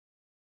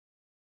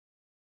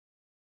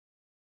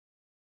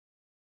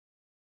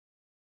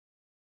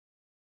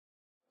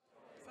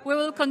We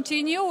will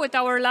continue with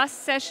our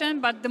last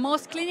session, but the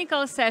most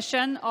clinical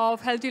session of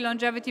Healthy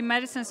Longevity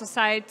Medicine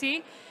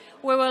Society.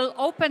 We will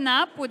open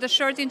up with a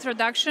short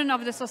introduction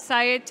of the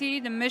society,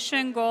 the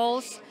mission,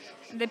 goals,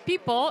 the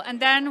people, and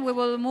then we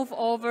will move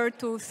over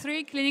to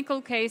 3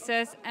 clinical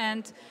cases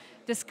and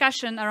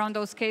discussion around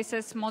those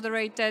cases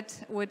moderated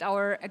with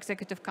our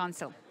Executive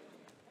Council.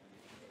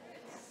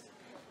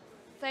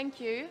 Thank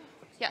you.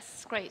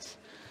 Yes, great.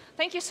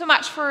 Thank you so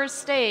much for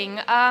staying.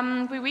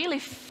 We really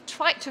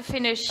tried to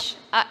finish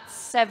at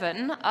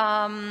 7.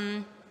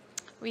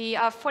 We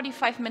are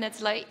 45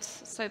 minutes late,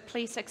 so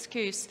please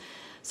excuse.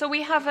 So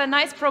we have a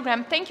nice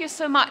program. Thank you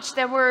so much.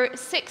 There were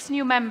 6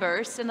 new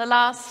members in the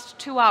last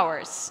 2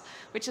 hours,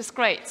 which is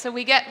great. So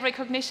we get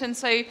recognition.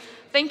 So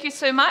thank you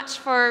so much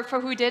for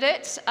who did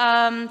it.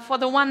 For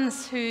the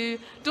ones who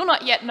do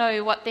not yet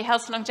know what the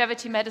Health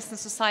Longevity Medicine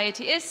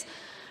Society is,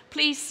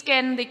 please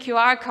scan the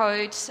QR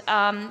code.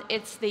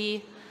 It's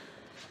the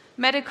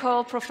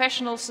medical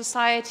professional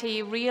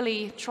society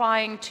really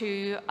trying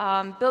to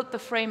build the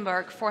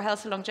framework for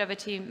health and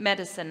longevity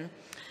medicine.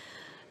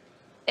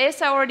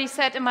 As I already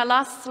said in my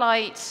last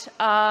slide,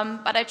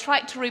 but I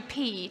tried to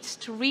repeat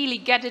to really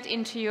get it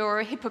into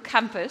your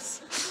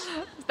hippocampus,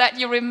 that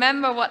you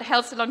remember what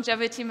health and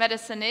longevity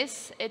medicine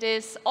is. It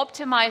is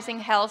optimizing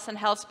health and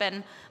health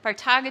span by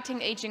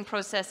targeting aging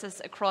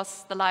processes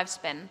across the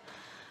lifespan.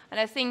 And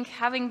I think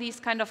having these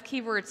kind of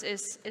keywords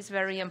is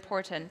very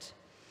important.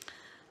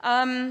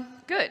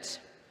 Good.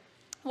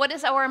 What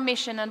is our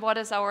mission and what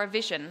is our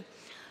vision?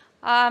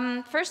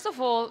 First of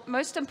all,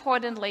 most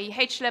importantly,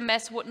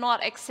 HLMS would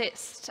not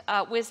exist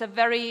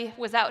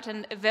without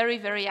a very,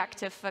 very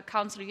active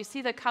council. You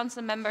see the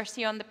council members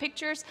here on the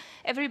pictures.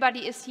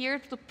 Everybody is here,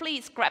 so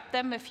please grab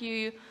them if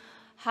you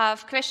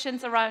have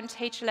questions around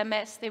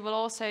HLMS. They will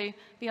also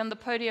be on the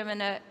podium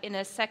in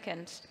a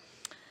second.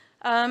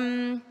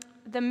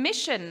 The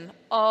mission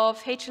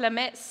of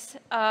HLMS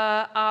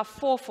are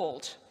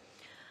fourfold.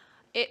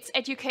 It's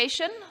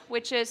education,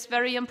 which is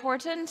very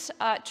important,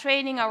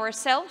 training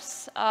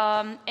ourselves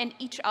and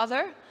each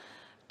other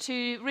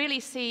to really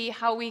see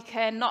how we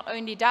can not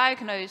only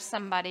diagnose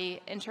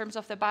somebody in terms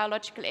of the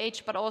biological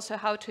age, but also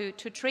how to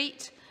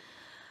treat.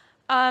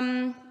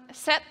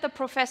 Set the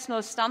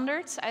professional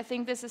standards. I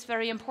think this is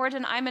very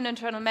important. I'm an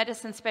internal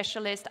medicine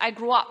specialist. I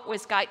grew up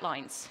with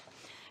guidelines.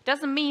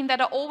 Doesn't mean that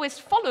I always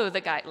follow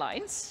the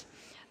guidelines,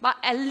 but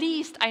at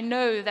least I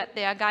know that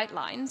there are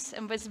guidelines,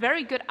 and with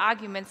very good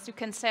arguments you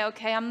can say,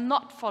 okay, I'm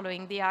not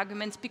following the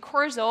arguments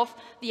because of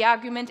the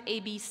argument A,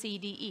 B, C,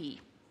 D,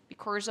 E,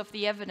 because of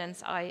the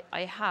evidence I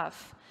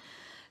have.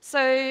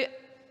 So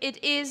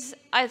it is,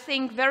 I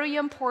think, very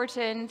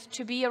important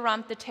to be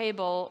around the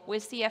table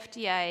with the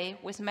FDA,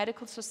 with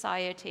medical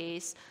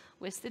societies,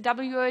 with the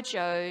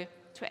WHO,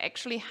 to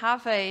actually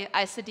have a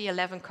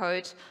ICD-11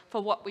 code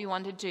for what we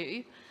want to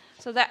do.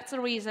 So that's the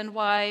reason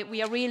why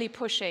we are really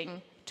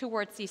pushing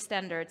towards these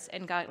standards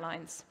and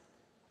guidelines.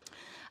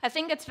 I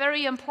think it's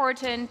very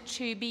important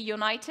to be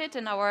united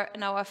in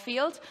our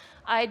field.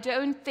 I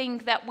don't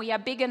think that we are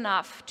big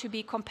enough to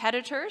be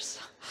competitors.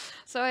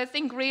 So I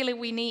think really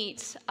we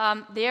need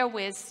there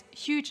with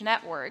huge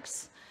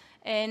networks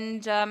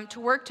and to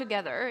work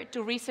together,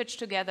 to research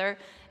together,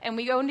 and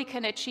we only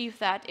can achieve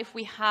that if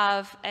we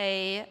have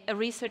a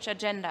research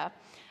agenda.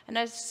 And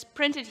I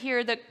printed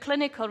here the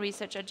clinical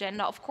research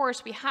agenda. Of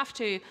course, we have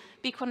to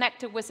be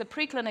connected with the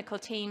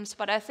preclinical teams,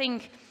 but I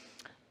think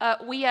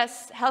we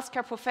as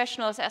healthcare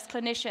professionals, as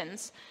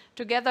clinicians,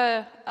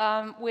 together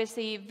with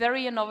the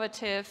very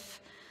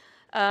innovative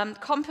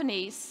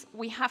companies,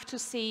 we have to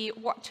see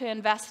what to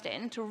invest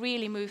in to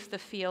really move the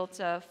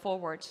field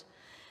forward.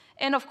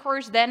 And of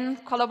course, then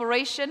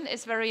collaboration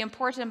is very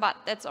important, but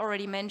that's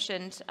already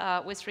mentioned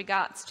with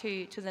regards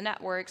to the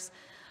networks,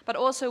 but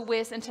also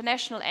with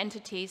international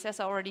entities, as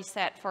I already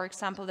said, for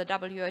example, the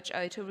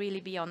WHO, to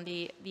really be on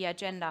the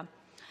agenda.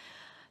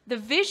 The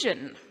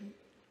vision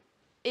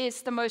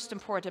is the most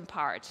important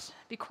part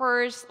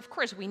because, of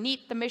course, we need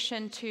the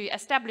mission to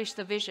establish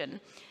the vision,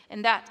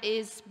 and that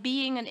is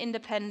being an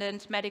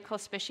independent medical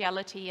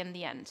specialty in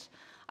the end.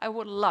 I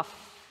would love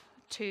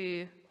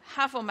to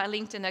have on my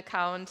LinkedIn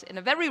account in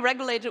a very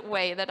regulated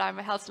way that I'm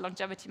a health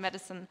longevity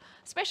medicine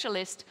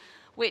specialist,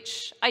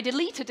 which I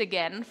deleted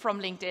again from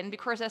LinkedIn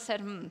because I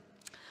said,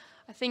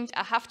 I think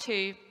I have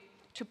to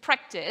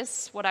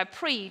practice what I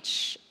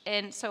preach,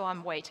 and so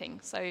I'm waiting.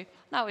 So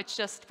now it's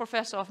just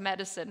Professor of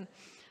Medicine,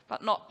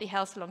 but not the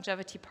health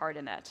longevity part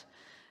in it.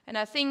 And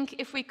I think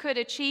if we could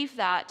achieve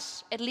that,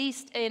 at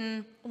least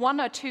in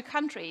 1 or 2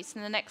 countries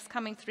in the next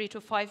coming 3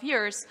 to 5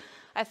 years,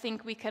 I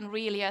think we can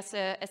really, as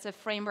a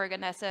framework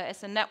and as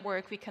a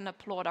network, we can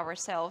applaud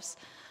ourselves.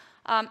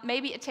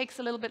 Maybe it takes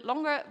a little bit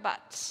longer,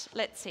 but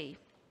let's see.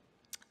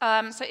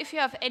 So if you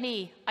have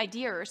any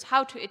ideas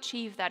how to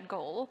achieve that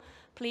goal,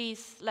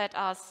 please let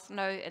us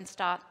know and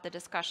start the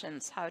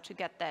discussions how to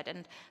get that,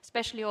 and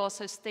especially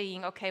also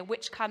seeing, okay,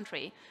 which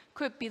country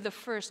could be the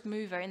first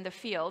mover in the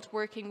field,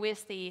 working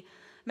with the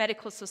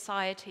medical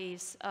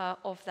societies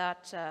of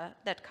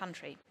that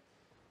country.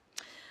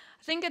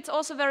 I think it's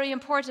also very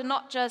important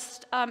not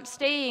just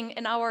staying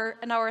in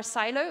our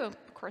silo.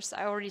 Of course,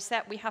 I already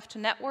said we have to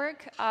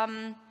network.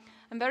 I'm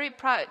very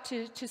proud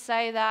to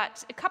say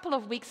that a couple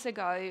of weeks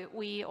ago,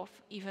 or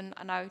even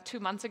now 2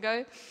 months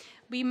ago,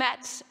 we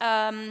met,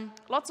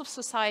 lots of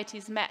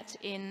societies met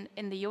in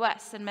the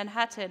US, in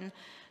Manhattan,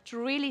 to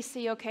really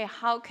see, okay,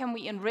 how can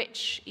we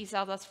enrich each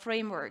other's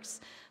frameworks?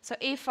 So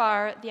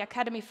AFAR, the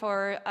Academy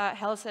for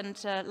Health and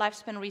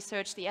Lifespan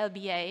Research, the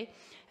LBA,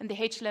 and the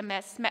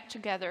HLMS met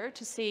together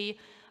to see,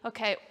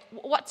 okay,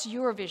 what's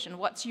your vision?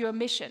 What's your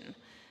mission?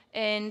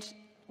 And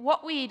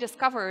what we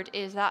discovered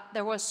is that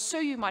there was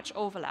so much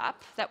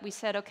overlap that we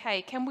said,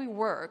 okay, can we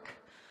work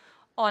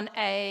on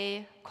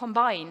a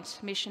combined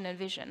mission and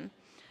vision?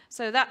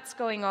 So that's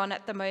going on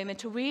at the moment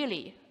to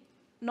really,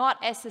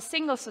 not as a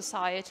single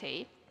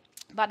society,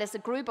 but as a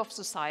group of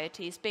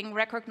societies being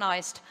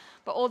recognized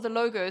by all the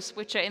logos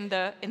which are in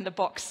the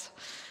box.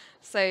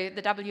 So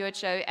the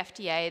WHO,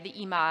 FDA,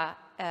 the EMA,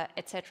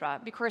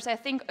 etc. Because I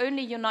think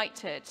only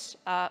united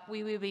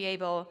we will be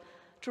able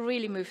to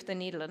really move the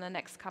needle in the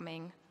next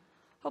coming,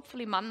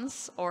 hopefully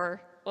months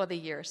or the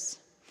years.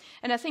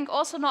 And I think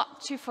also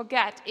not to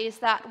forget is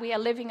that we are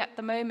living at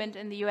the moment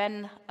in the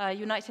UN,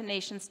 United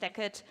Nations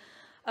Decade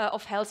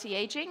of Healthy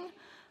Aging.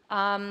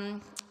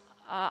 I'm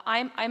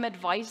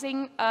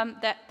advising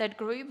that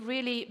group,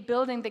 really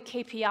building the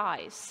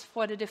KPIs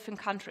for the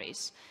different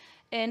countries.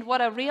 And what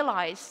I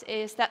realized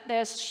is that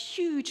there's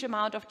huge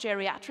amount of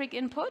geriatric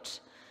input,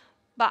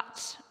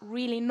 but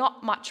really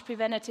not much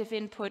preventative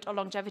input or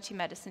longevity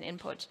medicine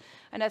input.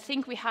 And I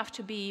think we have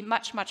to be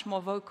much, much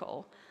more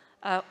vocal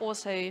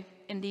also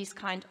in these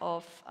kind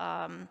of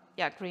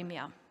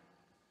gremia.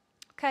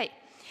 Okay.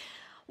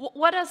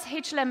 What does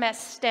HLMS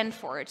stand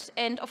for?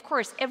 And of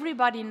course,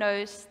 everybody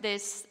knows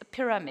this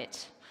pyramid.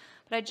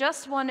 But I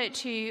just wanted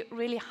to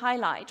really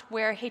highlight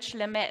where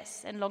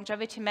HLMS and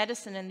longevity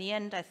medicine in the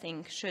end, I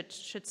think, should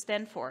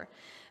stand for.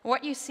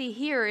 What you see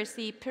here is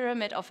the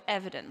pyramid of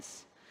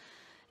evidence.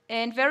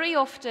 And very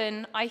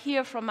often, I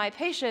hear from my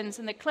patients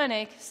in the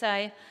clinic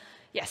say,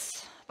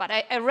 yes, but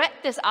I read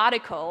this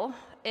article,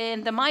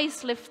 and the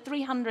mice live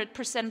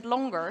 300%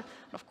 longer.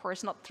 Of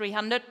course, not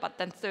 300, but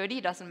then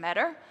 30, doesn't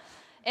matter.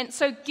 And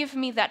so give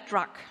me that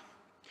drug.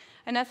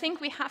 And I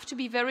think we have to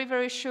be very,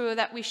 very sure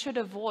that we should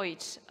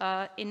avoid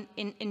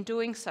in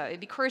doing so,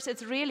 because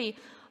it's really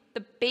the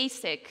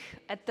basic,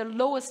 at the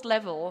lowest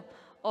level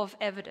of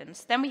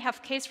evidence. Then we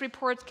have case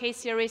reports, case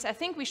series. I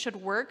think we should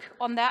work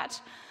on that.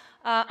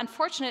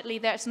 Unfortunately,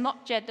 there's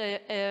not yet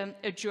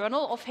a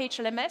journal of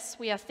HLMS.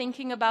 We are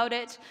thinking about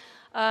it.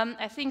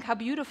 I think how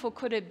beautiful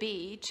could it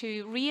be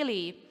to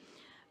really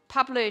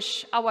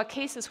publish our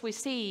cases we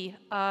see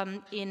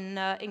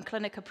in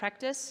clinical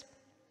practice.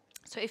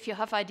 So if you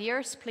have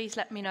ideas, please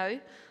let me know,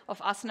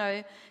 of us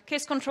know.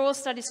 Case control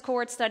studies,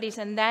 cohort studies,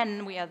 and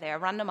then we are there,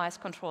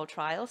 randomized control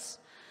trials.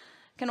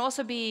 Can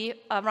also be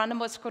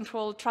randomized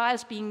control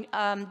trials being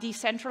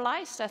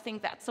decentralized. I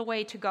think that's the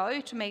way to go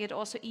to make it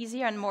also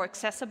easier and more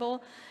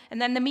accessible.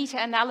 And then the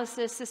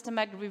meta-analysis,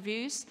 systematic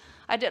reviews.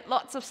 I did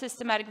lots of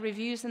systematic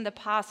reviews in the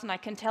past, and I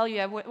can tell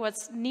you I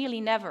was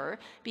nearly never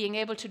being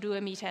able to do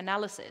a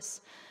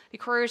meta-analysis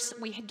because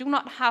we do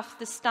not have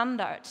the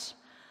standard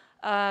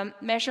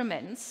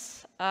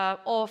measurements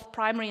of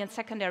primary and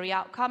secondary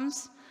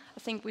outcomes. I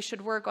think we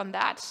should work on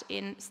that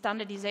in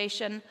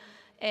standardization.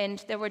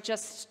 And there were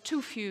just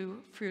too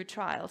few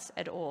trials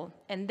at all.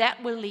 And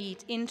that will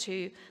lead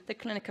into the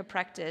clinical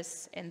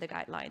practice and the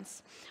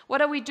guidelines.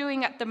 What are we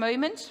doing at the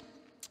moment?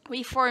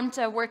 We formed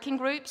working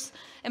groups,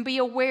 and be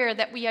aware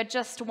that we are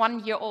just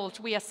 1 year old.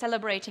 We are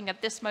celebrating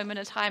at this moment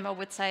in time, I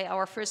would say,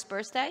 our first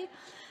birthday.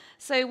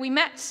 So we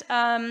met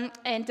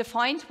and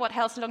defined what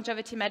health and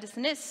longevity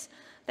medicine is.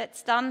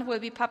 That's done, will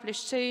be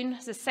published soon.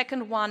 The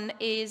second one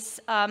is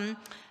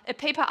a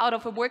paper out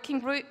of a working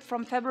group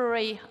from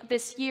February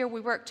this year. We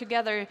worked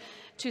together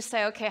to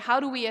say, okay, how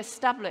do we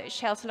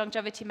establish health and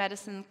longevity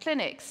medicine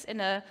clinics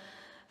in a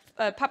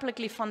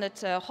publicly funded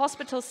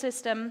hospital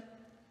system?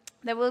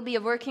 There will be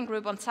a working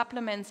group on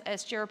supplements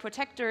as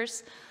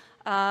geroprotectors.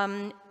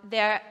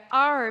 There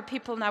are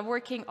people now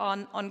working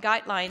on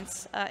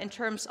guidelines in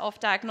terms of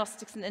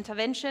diagnostics and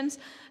interventions.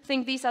 I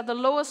think these are the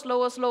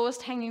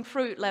lowest hanging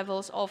fruit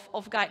levels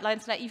of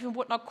guidelines, and I even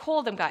would not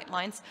call them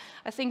guidelines.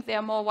 I think they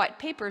are more white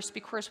papers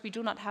because we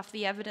do not have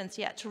the evidence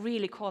yet to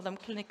really call them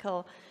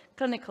clinical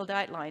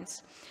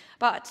guidelines.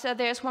 But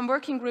there's one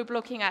working group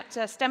looking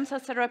at stem cell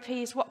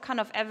therapies. What kind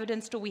of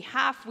evidence do we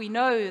have? We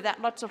know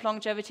that lots of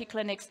longevity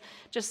clinics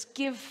just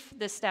give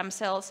the stem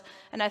cells,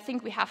 and I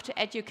think we have to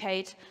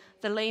educate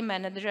the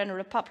layman and the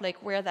general public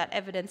where that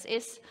evidence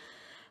is.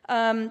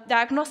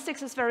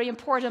 Diagnostics is very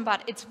important,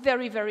 but it's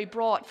very, very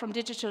broad, from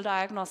digital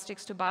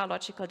diagnostics to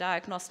biological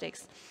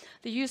diagnostics.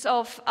 The use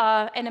of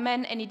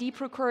NMN, NED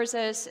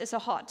precursors is a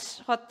hot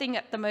thing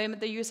at the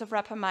moment. The use of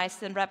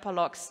rapamycin,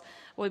 rapalox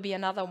will be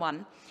another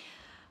one.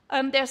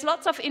 There's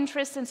lots of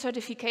interest in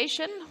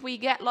certification. We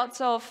get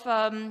lots of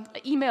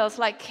emails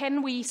like,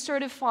 can we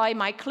certify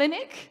my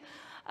clinic?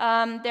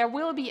 There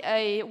will be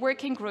a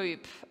working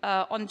group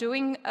on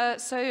doing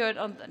so,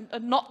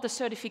 not the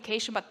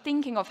certification, but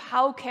thinking of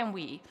how can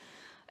we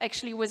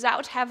actually,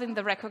 without having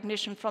the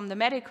recognition from the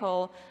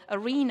medical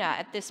arena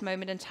at this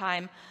moment in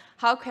time,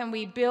 how can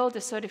we build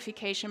a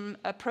certification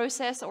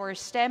process or a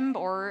STEM?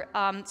 Or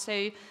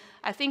so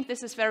I think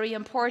this is very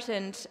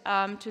important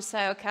to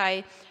say,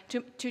 okay,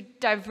 to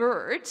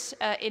divert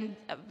in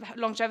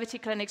longevity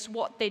clinics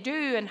what they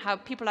do and how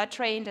people are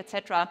trained,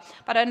 etc.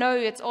 But I know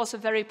it's also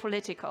very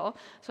political,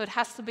 so it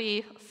has to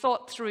be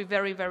thought through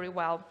very, very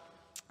well.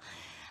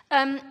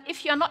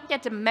 If you're not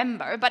yet a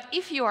member, but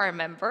if you are a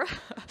member,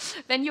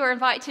 then you're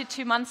invited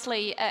to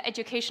monthly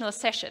educational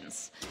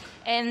sessions.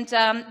 And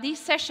these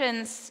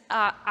sessions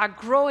are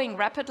growing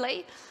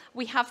rapidly.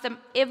 We have them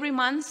every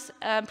month,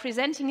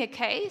 presenting a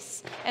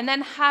case and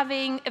then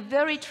having a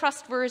very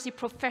trustworthy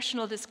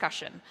professional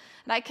discussion.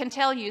 And I can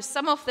tell you,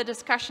 some of the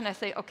discussion I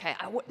say, okay,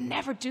 I would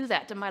never do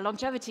that in my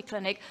longevity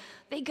clinic.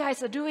 They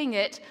guys are doing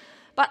it.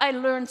 But I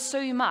learned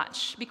so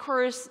much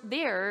because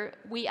there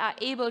we are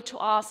able to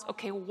ask,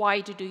 okay, why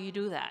do you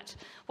do that?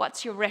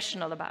 What's your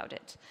rationale about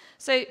it?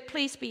 So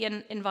please be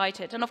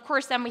invited. And of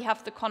course, then we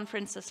have the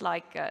conferences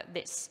like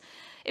this.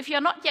 If you're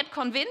not yet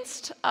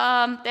convinced,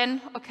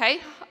 then okay,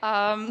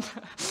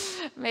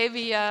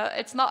 maybe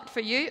it's not for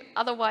you.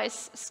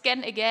 Otherwise,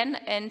 scan again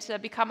and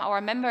become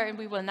our member. And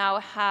we will now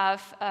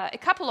have a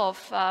couple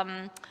of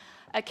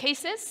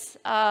cases.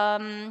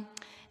 And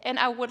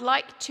I would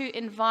like to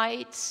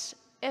invite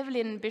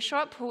Evelyne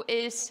Bischof, who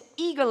is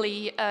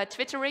eagerly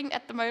Twittering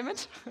at the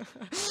moment.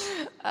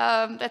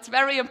 That's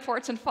very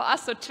important for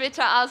us, so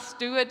Twitter us,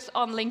 do it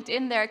on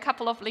LinkedIn. There are a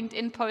couple of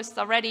LinkedIn posts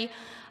already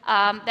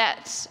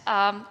that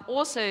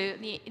also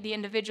the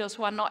individuals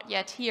who are not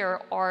yet here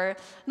or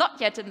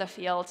not yet in the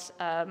field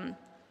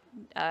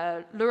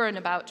learn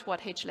about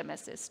what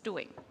HLMS is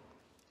doing.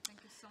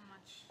 Thank you so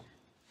much.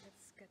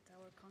 Let's get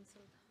our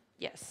console.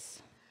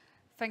 Yes.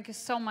 Thank you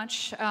so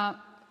much.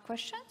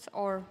 Questions,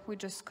 or we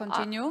just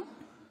continue?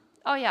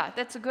 Oh yeah,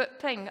 that's a good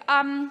thing.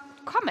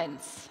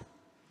 Comments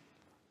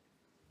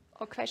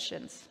or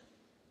questions?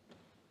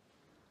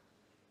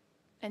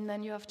 And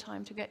then you have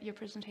time to get your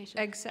presentation.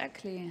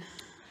 Exactly.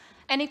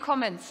 Any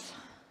comments?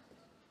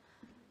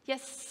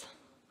 Yes.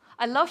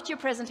 I loved your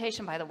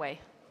presentation, by the way.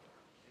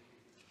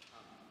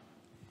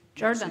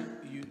 Jordan.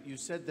 You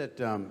said that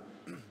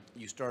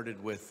you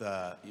started with,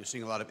 you're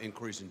seeing a lot of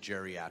inquiries in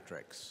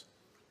geriatrics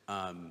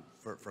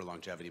for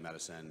longevity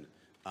medicine.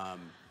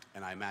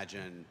 And I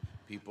imagine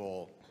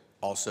people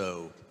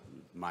also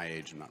my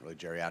age, I'm not really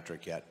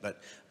geriatric yet,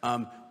 but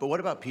what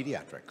about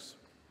pediatrics?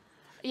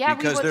 Yeah,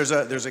 because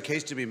there's a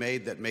case to be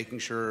made that making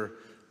sure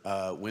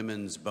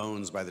women's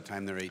bones by the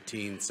time they're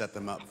 18 set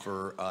them up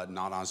for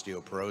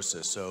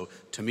non-osteoporosis. So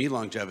to me,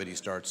 longevity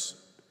starts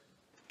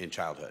in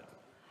childhood.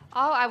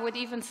 Oh, I would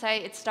even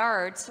say it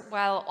starts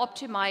while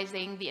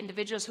optimizing the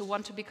individuals who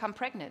want to become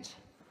pregnant.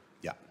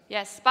 Yeah.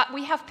 Yes, but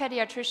we have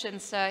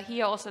pediatricians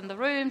here also in the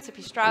room.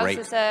 Zippy Strauss Great.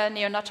 is a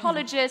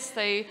neonatologist.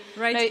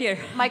 So right here.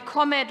 My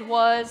comment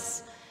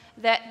was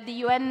that the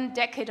UN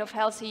Decade of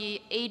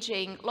Healthy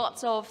Aging,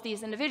 lots of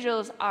these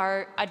individuals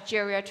are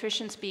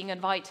geriatricians being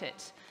invited,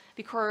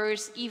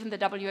 because even the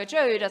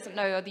WHO doesn't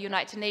know, or the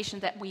United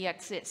Nations, that we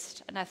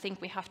exist. And I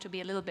think we have to be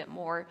a little bit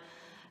more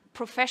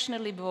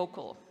professionally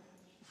vocal.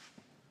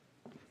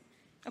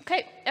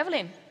 Okay,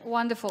 Evelyne.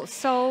 Wonderful.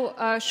 So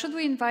should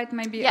we invite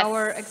maybe Yes.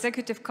 our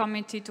executive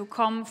committee to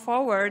come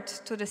forward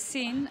to the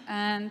scene,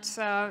 and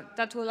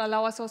that will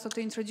allow us also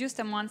to introduce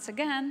them once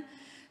again.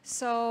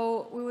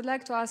 So we would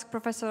like to ask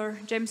Professor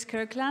James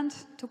Kirkland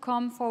to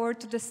come forward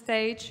to the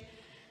stage,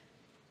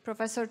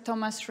 Professor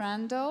Thomas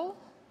Rando,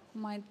 who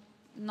might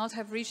not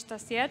have reached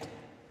us yet,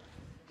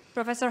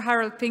 Professor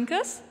Harold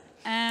Pincus,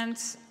 and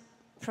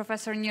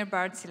Professor Nir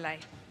Barzilai.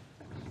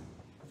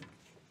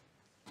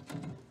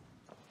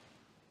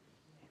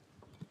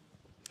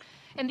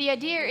 And the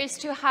idea is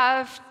to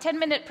have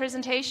 10-minute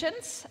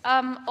presentations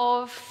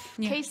of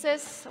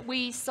cases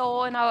we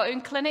saw in our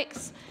own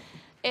clinics.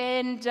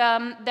 And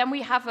then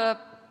we have a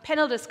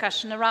panel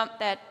discussion around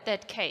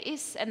that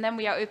case. And then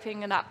we are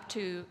opening it up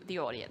to the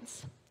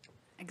audience.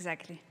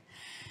 Exactly.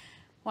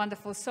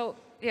 Wonderful. So,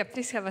 yeah,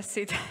 please have a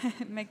seat.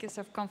 Make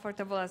yourself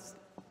comfortable as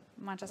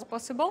much as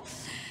possible.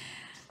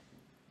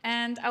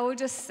 And I will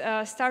just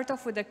start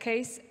off with a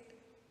case.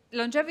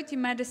 Longevity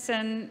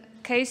medicine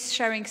case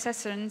sharing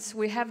sessions,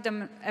 we have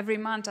them every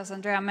month, as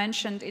Andrea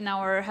mentioned, in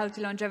our Healthy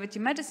Longevity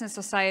Medicine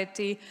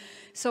Society.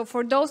 So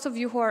for those of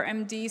you who are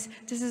MDs,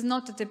 this is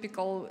not a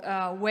typical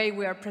way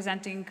we are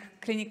presenting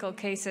clinical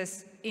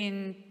cases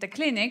in the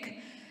clinic.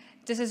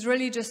 This is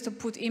really just to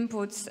put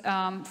inputs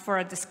for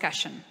a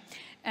discussion.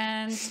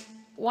 And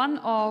one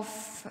of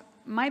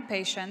my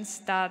patients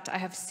that I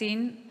have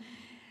seen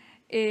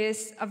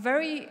is a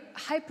very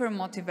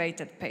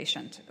hyper-motivated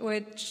patient,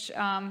 which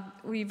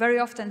we very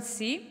often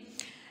see.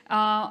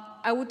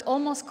 I would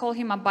almost call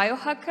him a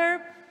biohacker,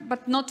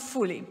 but not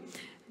fully,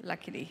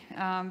 luckily,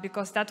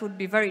 because that would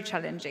be very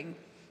challenging.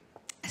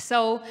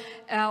 So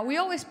we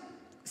always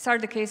start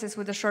the cases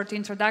with a short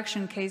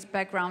introduction, case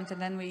background,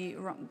 and then we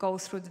go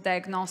through the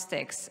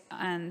diagnostics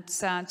and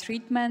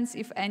treatments,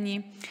 if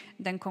any,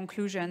 then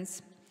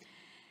conclusions.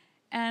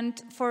 And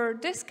for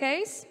this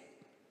case,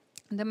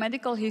 the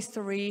medical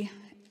history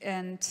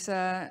and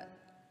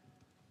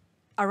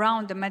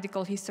around the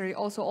medical history,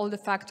 also all the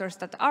factors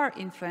that are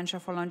influential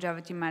for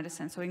longevity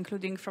medicine, so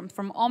including from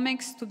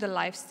omics to the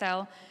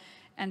lifestyle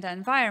and the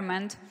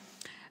environment.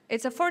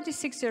 It's a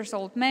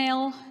 46-year-old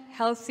male,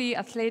 healthy,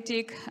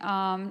 athletic,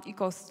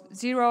 equals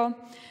 0.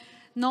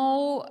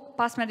 No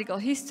past medical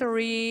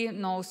history,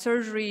 no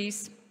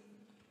surgeries,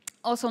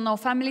 also no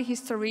family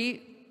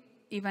history,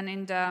 even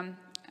in the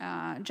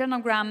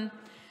genogram.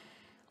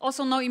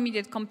 Also no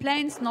immediate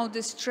complaints, no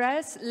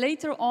distress.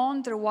 Later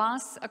on, there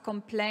was a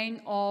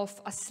complaint of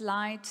a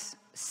slight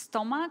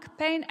stomach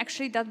pain.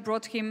 Actually, that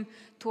brought him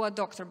to a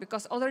doctor,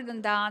 because other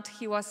than that,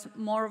 he was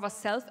more of a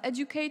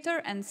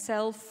self-educator and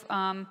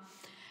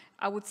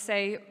I would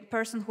say,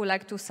 person who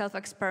liked to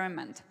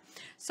self-experiment.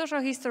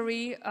 Social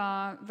history,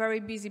 very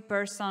busy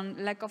person,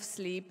 lack of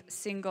sleep,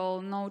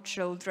 single, no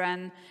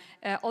children,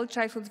 all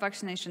childhood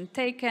vaccination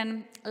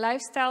taken.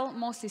 Lifestyle,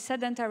 mostly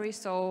sedentary,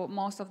 so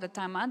most of the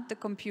time at the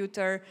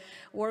computer,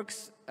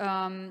 works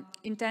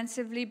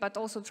intensively, but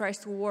also tries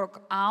to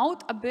work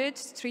out a bit,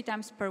 3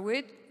 times per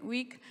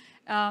week,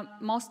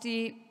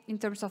 mostly in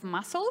terms of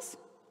muscles.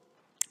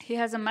 He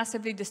has a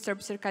massively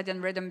disturbed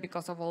circadian rhythm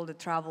because of all the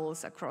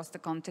travels across the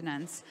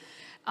continents,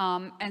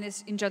 and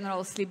is in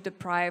general sleep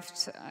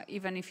deprived,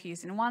 even if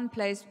he's in one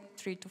place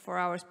 3 to 4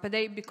 hours per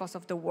day because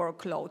of the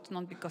workload,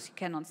 not because he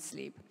cannot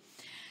sleep.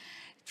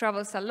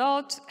 Travels a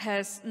lot,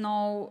 has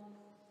no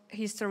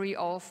history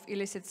of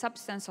illicit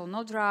substance, so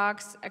no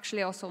drugs,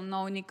 actually also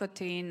no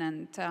nicotine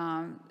and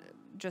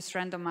just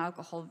random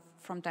alcohol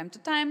from time to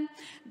time.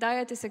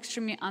 Diet is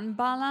extremely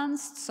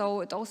unbalanced,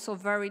 so it also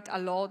varied a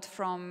lot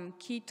from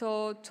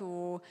keto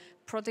to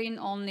protein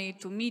only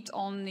to meat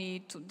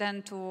only to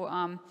then to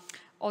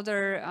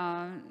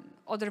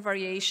other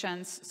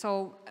variations.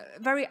 So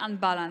very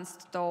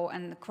unbalanced though,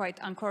 and quite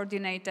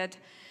uncoordinated.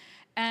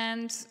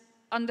 And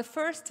on the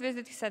first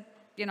visit, he said,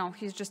 you know,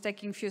 he's just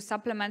taking a few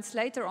supplements.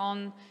 Later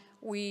on,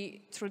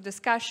 we, through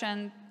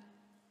discussion,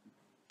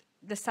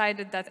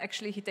 decided that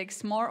actually he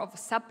takes more of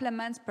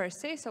supplements per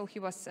se, so he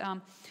was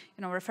you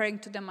know, referring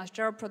to them as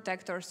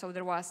geroprotectors, so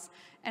there was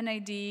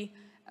NAD,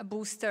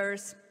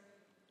 boosters,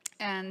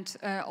 and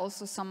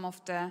also some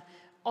of the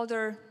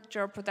other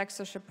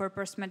geroprotective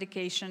purpose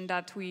medication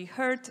that we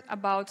heard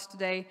about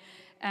today,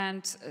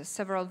 and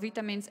several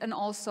vitamins, and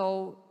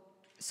also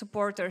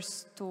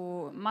supporters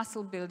to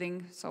muscle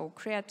building, so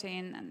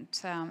creatine and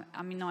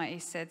amino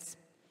acids.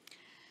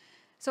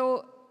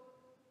 So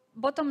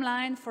bottom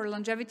line for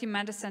longevity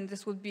medicine,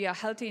 this would be a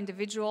healthy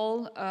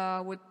individual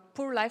with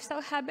poor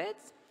lifestyle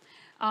habits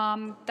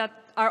that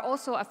are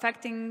also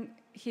affecting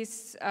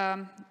his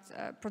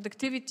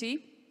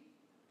productivity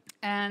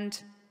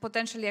and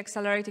potentially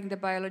accelerating the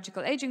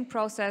biological aging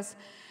process.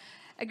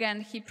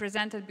 Again, he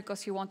presented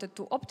because he wanted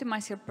to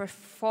optimize his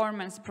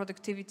performance,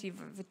 productivity,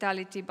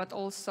 vitality, but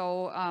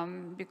also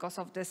because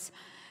of this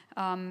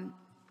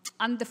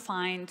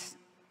undefined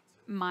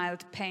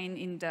mild pain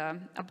in the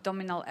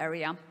abdominal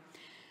area.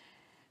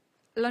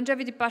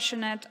 Longevity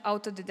passionate,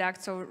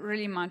 autodidact, so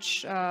really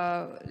much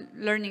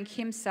learning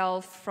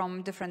himself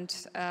from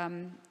different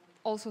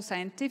also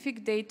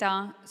scientific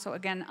data. So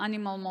again,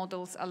 animal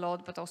models a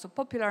lot, but also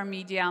popular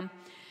media.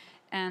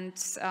 And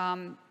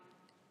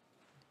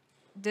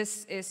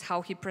this is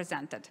how he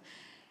presented.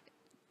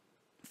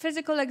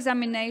 Physical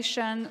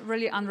examination,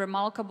 really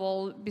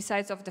unremarkable,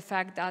 besides of the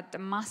fact that the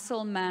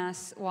muscle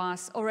mass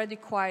was already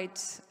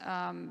quite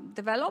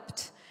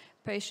developed.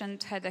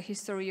 Patient had a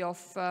history of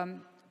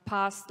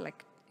past,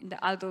 like in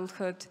the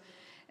adulthood,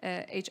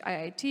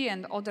 HIIT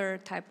and other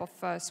type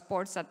of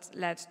sports that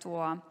led to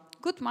a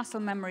good muscle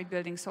memory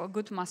building, so a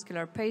good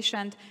muscular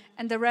patient.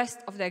 And the rest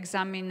of the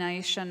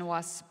examination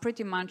was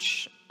pretty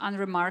much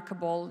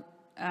unremarkable,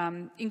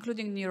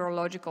 including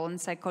neurological and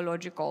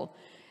psychological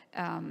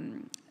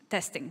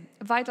testing.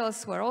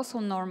 Vitals were also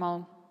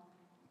normal,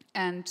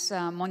 and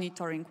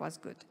monitoring was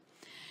good.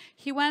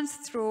 He went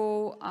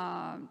through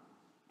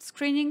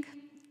screening,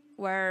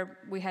 where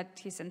we had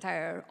his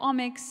entire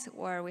omics,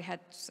 where we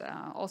had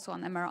also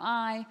an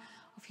MRI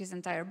of his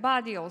entire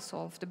body, also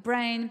of the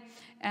brain,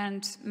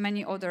 and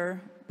many other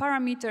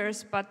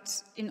parameters.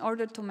 But in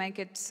order to make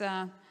it,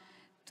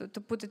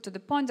 to put it to the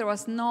point, there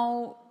was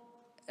no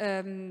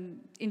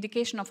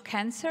indication of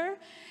cancer.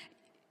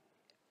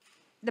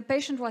 The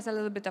patient was a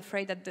little bit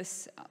afraid that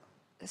this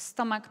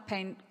stomach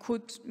pain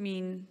could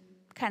mean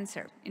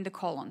cancer in the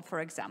colon,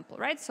 for example,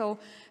 right? So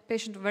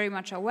patient very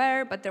much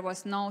aware, but there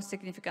was no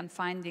significant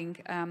finding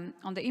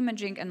on the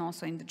imaging and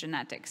also in the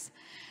genetics.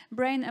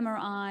 Brain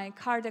MRI,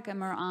 cardiac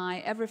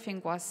MRI, everything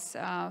was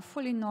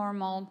fully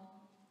normal,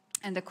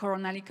 and the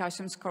coronary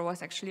calcium score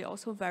was actually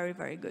also very,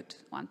 very good,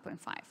 1.5.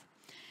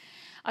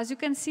 As you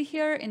can see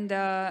here in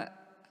the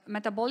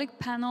metabolic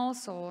panel,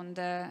 so on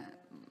the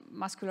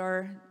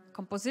muscular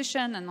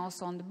composition and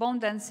also on the bone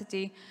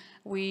density,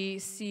 We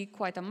see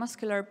quite a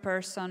muscular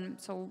person,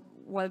 so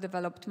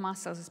well-developed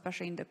muscles,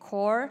 especially in the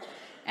core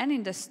and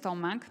in the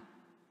stomach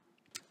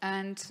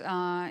and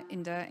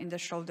in the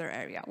shoulder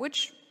area,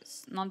 which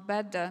is not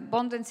bad. The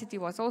bone density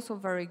was also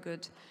very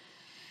good.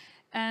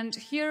 And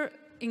here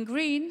in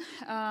green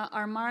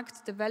are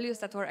marked the values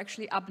that were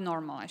actually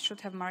abnormal. I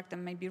should have marked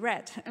them maybe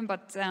red,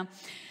 but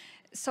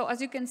so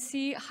as you can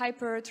see,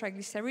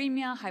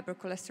 hypertriglyceridemia,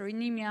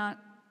 hypercholesterolemia,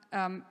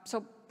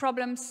 so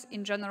problems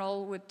in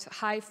general with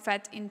high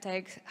fat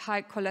intake,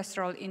 high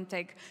cholesterol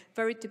intake,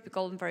 very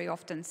typical and very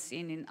often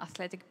seen in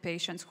athletic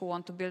patients who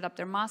want to build up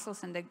their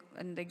muscles and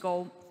they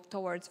go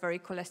towards very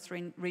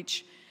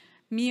cholesterol-rich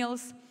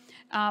meals,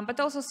 but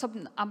also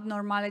some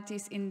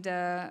abnormalities in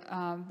the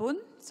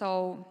bone,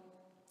 so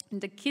in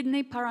the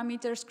kidney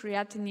parameters,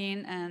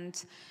 creatinine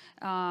and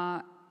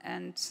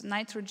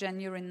nitrogen,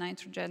 urine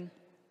nitrogen,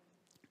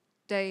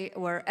 they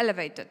were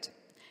elevated.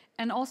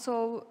 And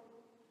also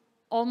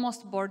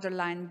almost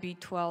borderline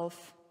B12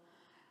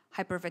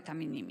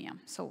 hypervitaminemia,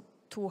 so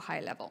too high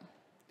level.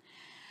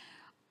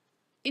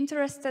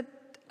 Interested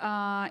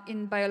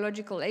in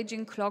biological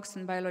aging clocks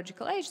and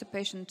biological age, the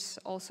patient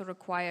also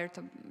required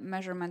a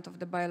measurement of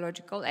the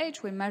biological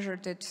age. We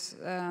measured it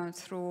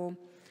through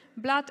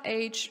blood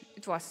age.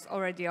 It was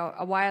already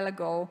a while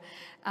ago,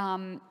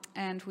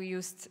 and we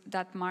used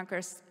that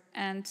markers.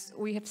 And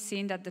we have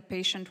seen that the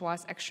patient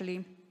was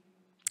actually,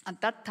 at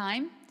that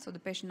time, so the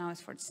patient now is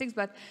 46,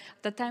 but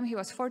at that time he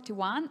was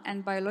 41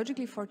 and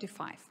biologically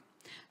 45.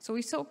 So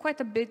we saw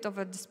quite a bit of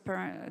a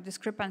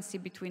discrepancy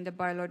between the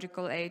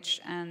biological age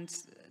and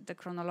the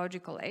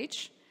chronological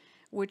age,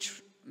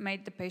 which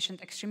made the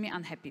patient extremely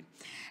unhappy.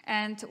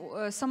 And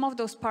some of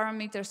those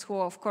parameters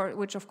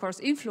which of course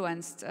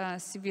influenced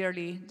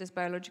severely this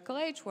biological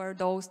age were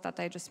those that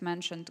I just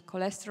mentioned.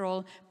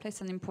 Cholesterol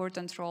plays an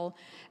important role,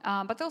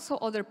 but also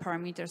other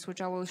parameters,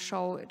 which I will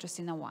show just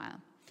in a while.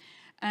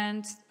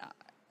 And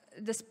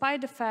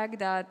despite the fact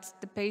that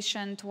the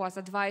patient was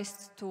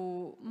advised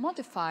to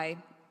modify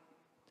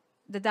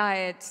the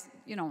diet,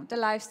 you know, the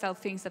lifestyle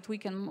things that we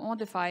can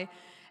modify,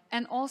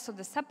 and also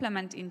the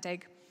supplement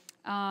intake,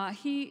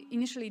 he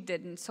initially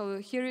didn't. So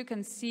here you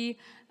can see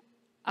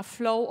a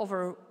flow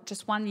over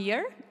just 1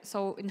 year.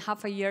 So in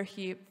half a year,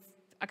 he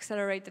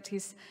accelerated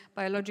his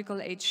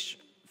biological age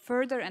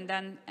further and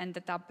then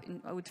ended up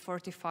with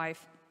 45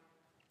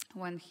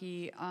 when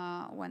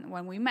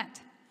we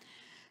met.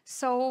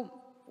 So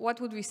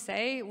what would we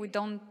say? We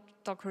don't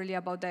talk really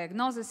about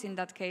diagnosis in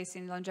that case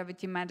in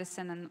longevity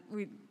medicine, and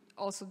we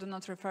also do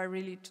not refer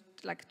really to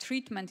like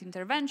treatment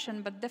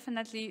intervention, but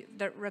definitely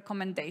the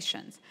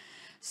recommendations.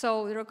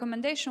 So the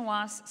recommendation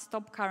was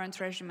stop current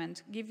regimen,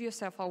 give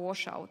yourself a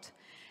washout,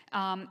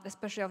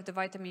 especially of the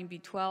vitamin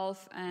B12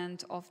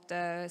 and of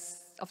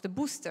the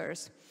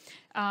boosters.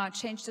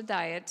 Change the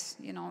diet,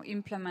 you know,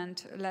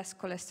 implement less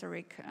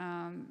cholesteric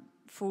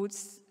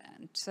foods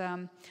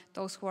and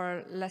those who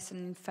are less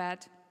in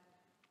fat.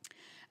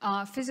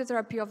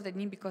 Physiotherapy of the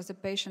knee, because the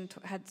patient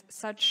had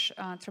such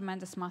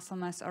tremendous muscle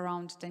mass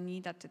around the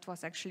knee that it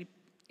was actually,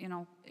 you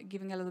know,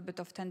 giving a little bit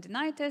of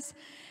tendinitis.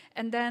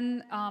 And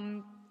then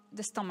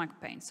the stomach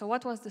pain. So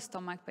what was the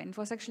stomach pain? It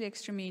was actually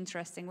extremely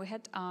interesting. We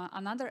had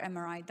another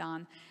MRI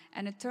done,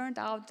 and it turned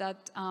out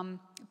that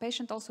the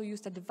patient also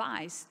used a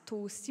device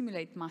to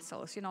stimulate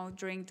muscles. You know,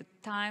 during the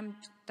time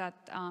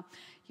that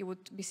he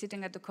would be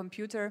sitting at the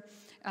computer,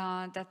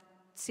 that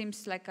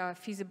seems like a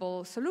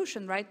feasible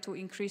solution, right, to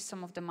increase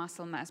some of the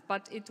muscle mass.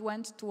 But it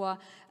went to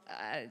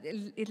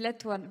it led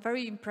to a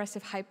very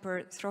impressive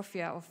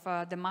hypertrophy of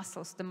the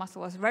muscles. The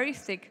muscle was very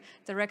thick,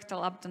 the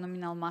rectal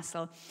abdominal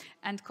muscle,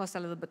 and caused a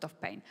little bit of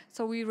pain.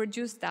 So we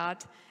reduced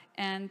that,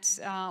 and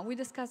we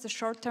discussed the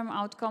short-term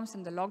outcomes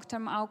and the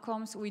long-term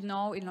outcomes. We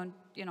know,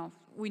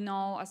 we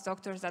know as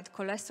doctors that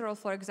cholesterol,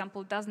 for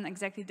example, doesn't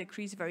exactly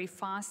decrease very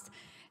fast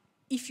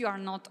if you are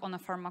not on a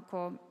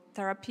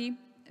pharmacotherapy,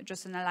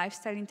 just in a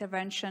lifestyle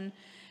intervention,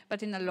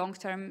 but in the long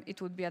term,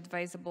 it would be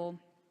advisable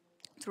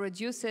to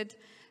reduce it.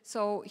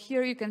 So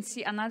here you can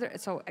see another,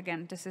 so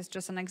again, this is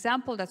just an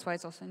example, that's why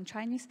it's also in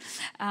Chinese.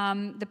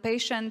 The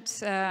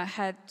patient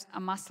had a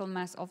muscle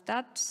mass of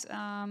that,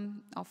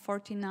 of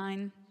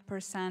 49%,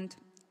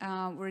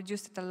 we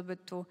reduced it a little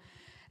bit to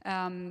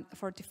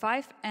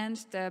 45, and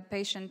the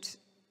patient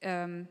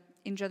in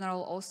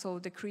general also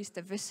decreased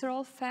the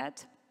visceral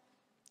fat.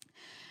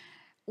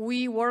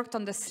 We worked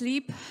on the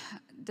sleep.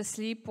 The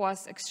sleep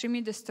was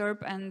extremely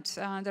disturbed, and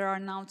there are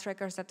now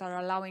trackers that are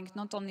allowing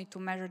not only to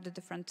measure the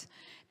different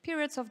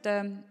periods of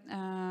the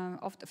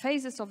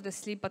phases of the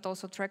sleep, but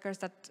also trackers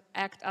that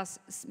act as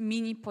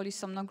mini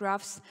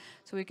polysomnographs.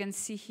 So we can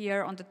see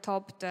here on the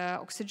top the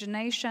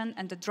oxygenation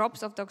and the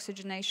drops of the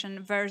oxygenation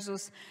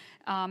versus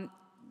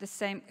the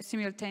same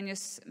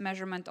simultaneous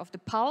measurement of the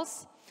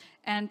pulse.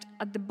 And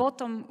at the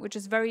bottom, which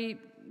is very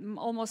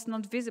almost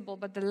not visible,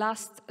 but the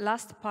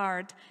last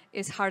part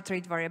is heart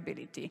rate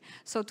variability.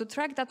 So to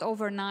track that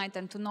overnight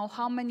and to know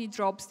how many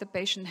drops the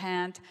patient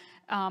had,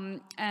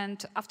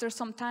 and after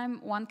some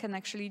time, one can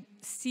actually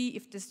see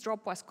if this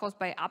drop was caused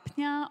by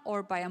apnea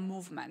or by a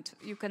movement.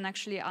 You can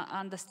actually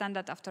understand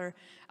that after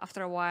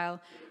a while.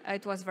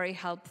 It was very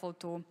helpful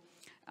to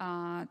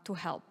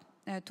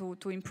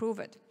improve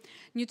it.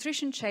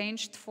 Nutrition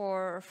changed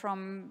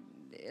from,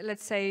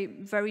 let's say,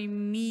 very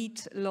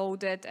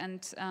meat-loaded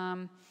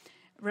and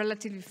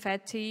relatively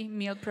fatty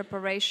meal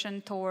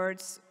preparation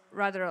towards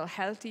rather a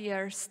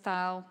healthier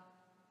style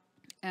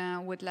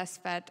with less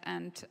fat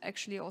and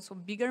actually also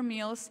bigger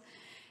meals.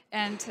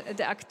 And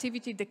the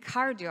activity, the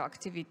cardio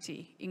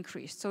activity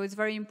increased. So it's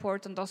very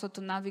important also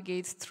to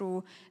navigate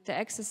through the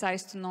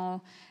exercise to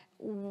know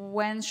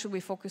when should we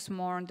focus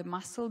more on the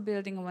muscle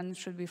building, when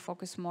should we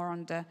focus more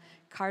on the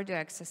cardio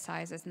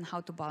exercises and how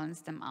to balance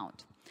them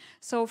out.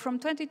 So from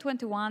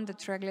 2021, the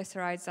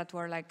triglycerides that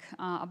were like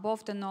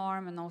above the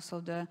norm and also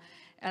the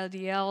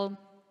LDL,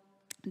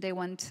 they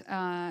went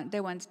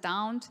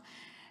down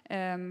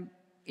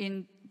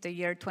in the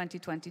year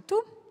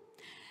 2022.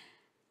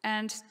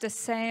 And the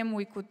same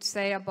we could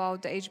say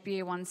about the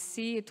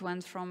HbA1c. It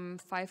went from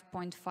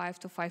 5.5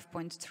 to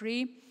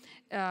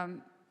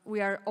 5.3. We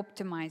are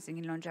optimizing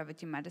in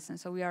longevity medicine,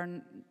 so we are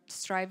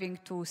striving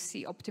to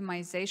see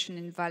optimization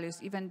in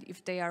values, even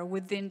if they are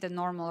within the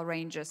normal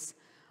ranges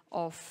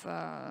of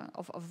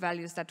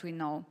values that we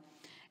know.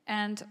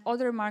 And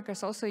other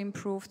markers also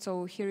improved.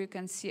 So here you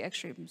can see,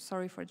 actually, I'm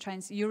sorry for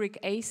Chinese, uric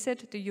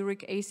acid. The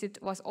uric acid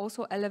was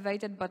also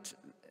elevated, but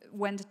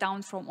went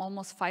down from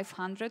almost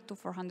 500 to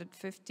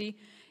 450,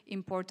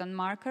 important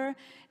marker.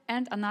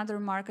 And another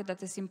marker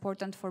that is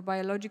important for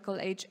biological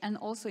age and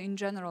also in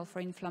general for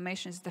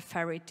inflammation is the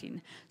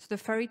ferritin. So the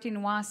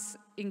ferritin was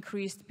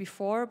increased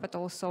before, but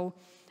also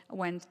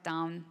went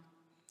down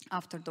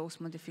after those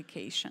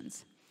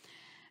modifications.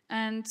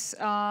 And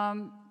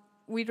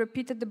we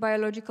repeated the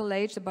biological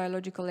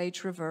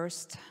age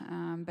reversed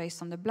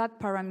based on the blood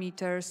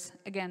parameters.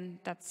 Again,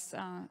 that's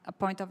a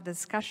point of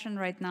discussion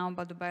right now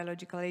about the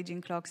biological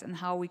aging clocks and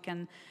how we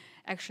can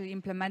actually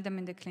implement them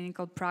in the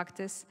clinical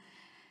practice,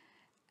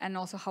 and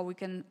also how we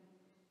can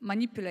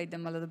manipulate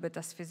them a little bit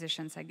as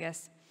physicians, I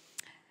guess.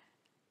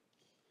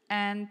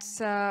 And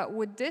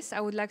with this, I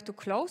would like to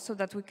close so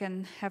that we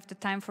can have the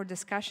time for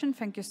discussion.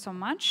 Thank you so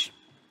much.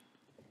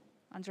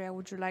 Andrea,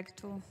 would you like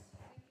to? Thank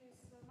you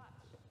so much.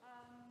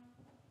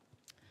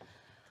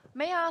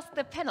 May I ask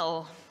the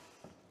panel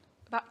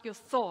about your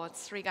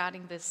thoughts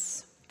regarding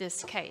this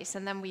case,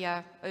 and then we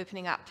are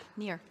opening up.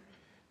 Near.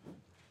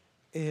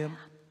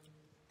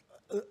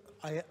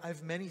 I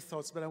have many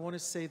thoughts, but I want to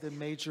say the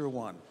major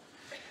one.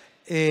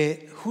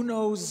 Who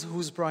knows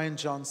who's Brian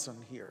Johnson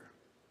here?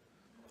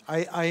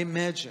 I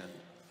imagine.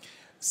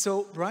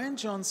 So Brian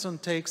Johnson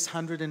takes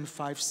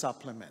 105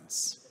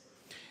 supplements.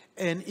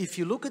 And if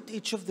you look at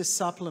each of the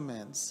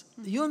supplements,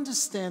 you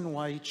understand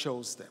why he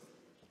chose them.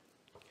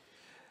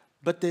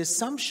 But the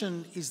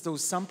assumption is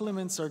those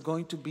supplements are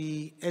going to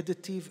be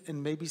additive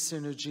and maybe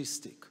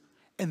synergistic.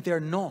 And they're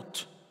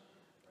not.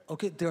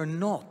 Okay, they're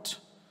not.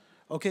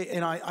 Okay,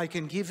 and I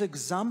can give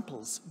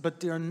examples, but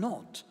they're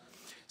not.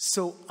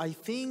 So I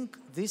think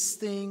this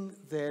thing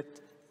that,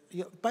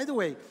 by the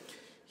way,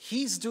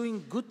 he's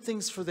doing good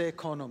things for the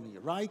economy,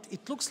 right?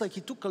 It looks like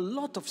he took a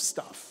lot of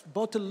stuff,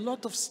 bought a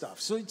lot of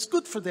stuff, so it's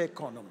good for the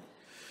economy.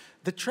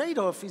 The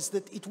trade-off is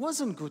that it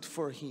wasn't good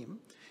for him,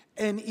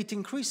 and it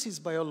increases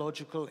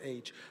biological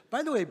age.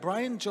 By the way,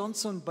 Brian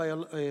Johnson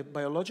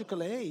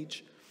biological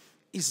age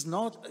is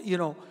not,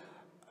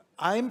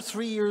 I'm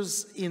 3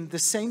 years in the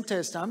same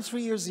test. I'm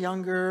 3 years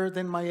younger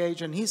than my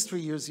age, and he's 3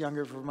 years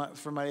younger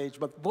for my age.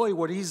 But boy,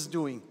 what he's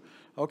doing.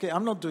 Okay,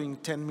 I'm not doing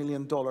 $10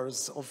 million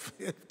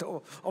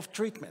of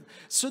treatment.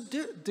 So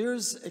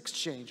there's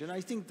exchange, and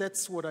I think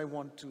that's what I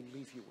want to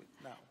leave you with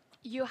now.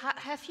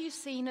 Have you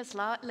seen his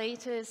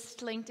latest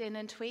LinkedIn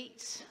and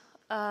tweet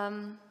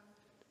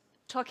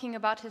talking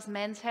about his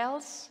men's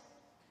health?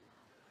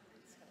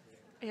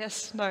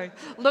 Yes, no.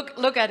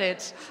 Look at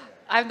it.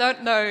 I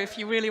don't know if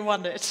you really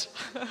want it.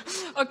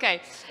 Okay.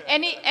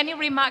 Any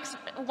remarks?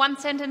 One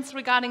sentence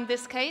regarding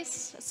this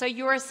case. So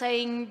you are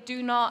saying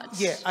do not.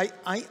 Yeah,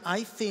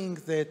 I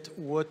think that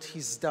what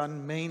he's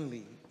done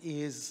mainly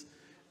is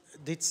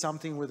did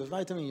something with the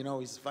vitamin.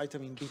 His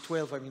vitamin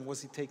B12. I mean,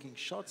 was he taking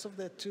shots of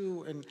that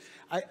too? And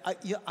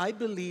I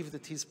believe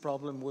that his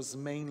problem was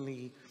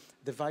mainly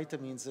the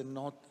vitamins and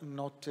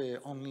not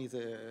only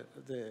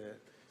the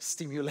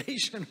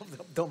stimulation of the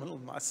abdominal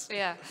muscle.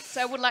 Yeah,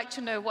 so I would like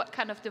to know what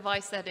kind of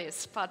device that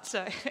is, but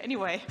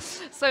anyway,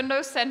 so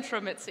no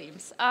Centrum it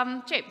seems.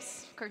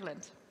 James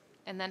Kirkland,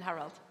 and then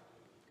Harold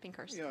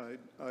Pinkhurst. Yeah,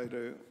 I'd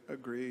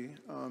agree.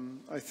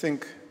 I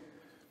think,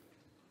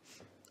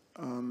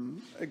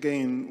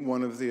 again,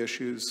 one of the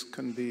issues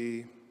can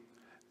be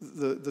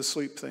the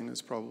sleep thing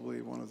is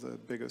probably one of the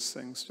biggest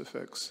things to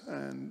fix,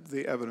 and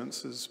the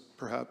evidence is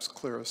perhaps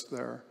clearest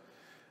there.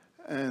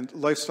 And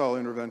lifestyle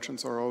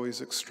interventions are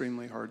always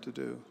extremely hard to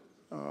do,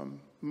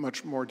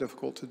 much more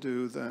difficult to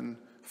do than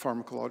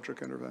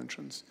pharmacologic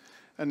interventions.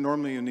 And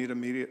normally you need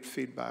immediate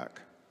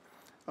feedback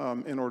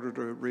in order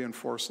to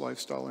reinforce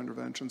lifestyle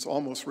interventions,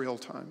 almost real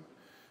time.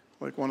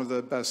 Like one of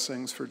the best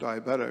things for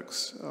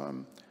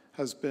diabetics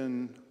has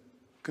been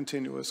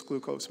continuous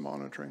glucose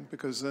monitoring,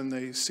 because then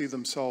they see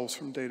themselves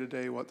from day to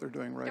day what they're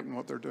doing right and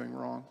what they're doing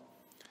wrong.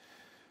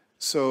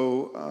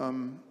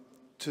 So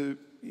to,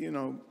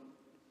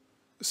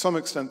 some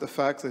extent, the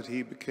fact that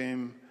he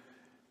became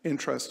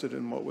interested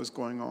in what was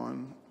going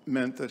on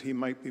meant that he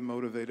might be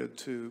motivated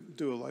to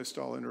do a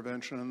lifestyle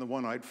intervention, and the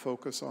one I'd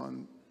focus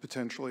on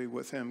potentially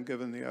with him,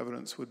 given the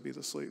evidence, would be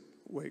the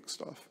sleep-wake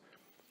stuff.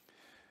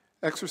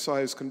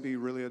 Exercise can be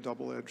really a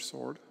double-edged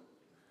sword.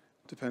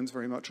 Depends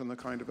very much on the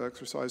kind of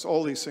exercise.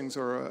 All these things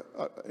are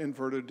an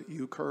inverted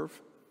U-curve,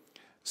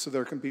 so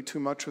there can be too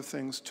much of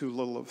things, too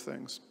little of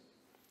things.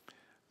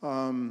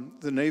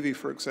 The Navy,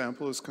 for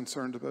example, is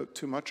concerned about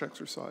too much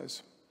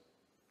exercise,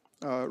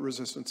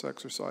 resistance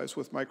exercise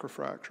with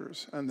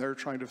microfractures, and they're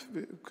trying to,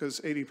 because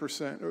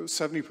 80% or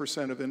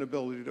 70% of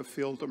inability to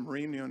field a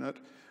Marine unit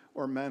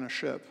or man a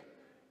ship,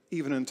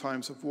 even in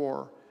times of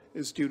war,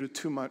 is due to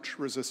too much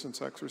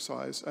resistance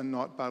exercise and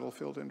not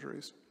battlefield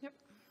injuries. Yep.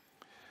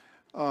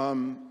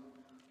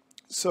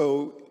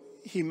 So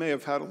he may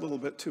have had a little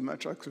bit too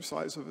much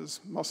exercise of his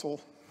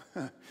muscle,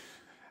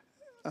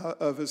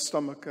 of his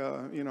stomach,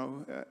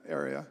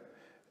 area.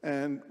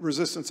 And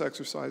resistance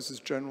exercise is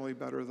generally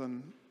better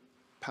than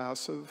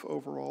passive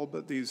overall,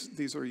 but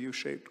these are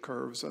U-shaped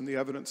curves, and the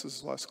evidence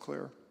is less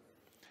clear.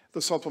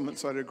 The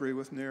supplements, I'd agree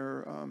with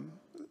Nir.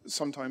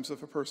 Sometimes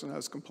if a person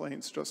has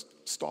complaints,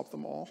 just stop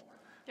them all.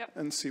 Yep.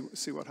 And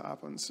see what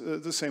happens.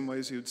 The same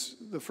ways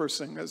the first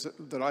thing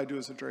that I do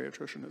as a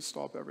geriatrician is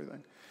stop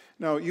everything.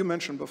 Now, you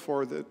mentioned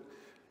before that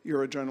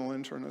you're a general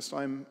internist.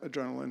 I'm a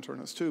general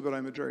internist too, but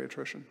I'm a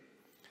geriatrician.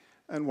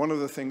 And one of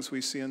the things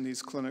we see in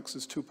these clinics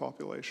is two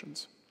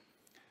populations.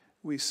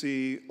 We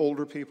see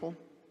older people,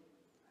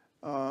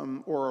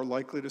 or are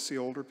likely to see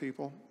older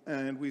people,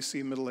 and we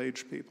see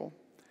middle-aged people.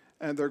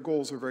 And their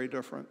goals are very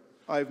different.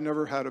 I've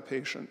never had a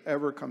patient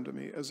ever come to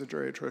me as a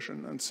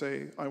geriatrician and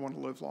say, I want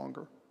to live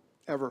longer.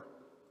 Ever.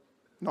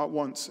 Not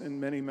once in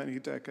many, many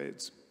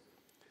decades.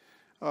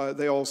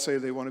 They all say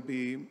they want to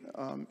be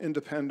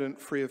independent,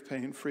 free of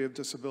pain, free of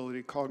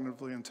disability,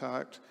 cognitively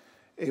intact,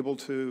 able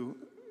to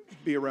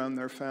be around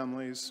their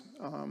families,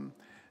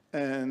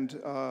 and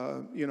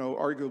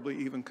arguably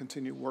even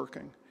continue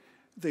working.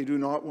 They do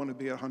not want to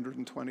be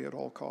 120 at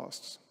all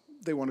costs.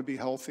 They want to be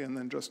healthy and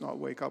then just not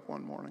wake up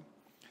one morning.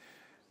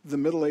 The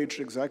middle-aged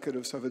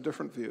executives have a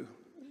different view.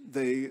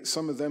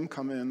 Some of them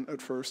come in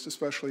at first,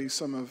 especially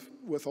some of,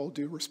 with all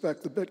due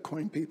respect, the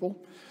Bitcoin people,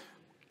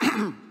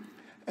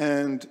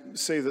 and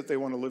say that they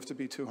want to live to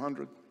be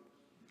 200.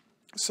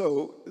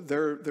 So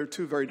they're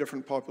two very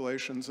different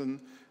populations,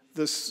 and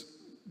this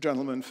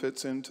gentleman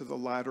fits into the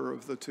latter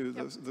of the two,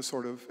 the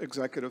sort of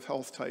executive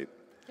health type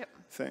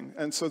thing.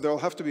 And so there'll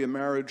have to be a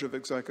marriage of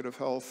executive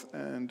health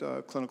and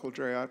clinical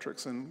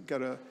geriatrics, and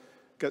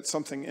get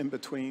something in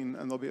between,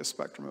 and there'll be a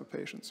spectrum of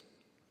patients.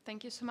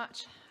 Thank you so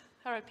much.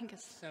 All right,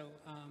 Pincus. So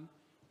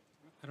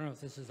I don't know if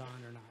this is on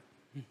or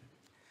not.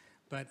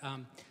 But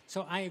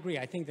so I agree.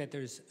 I think that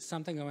there's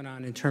something going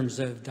on in terms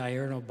of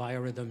diurnal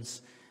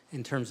biorhythms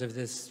in terms of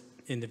this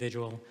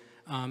individual.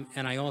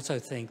 And I also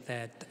think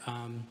that,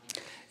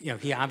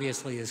 he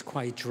obviously is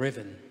quite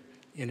driven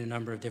in a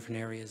number of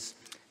different areas.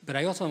 But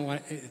I also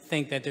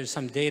think that there's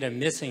some data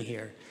missing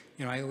here.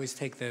 I always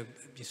take the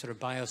sort of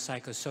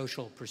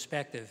biopsychosocial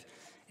perspective,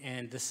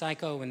 and the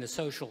psycho and the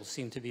social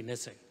seem to be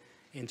missing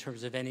in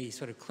terms of any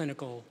sort of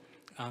clinical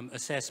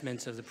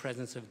assessments of the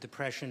presence of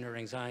depression or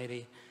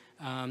anxiety,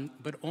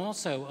 but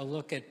also a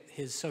look at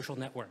his social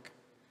network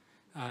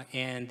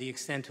and the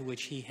extent to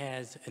which he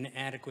has an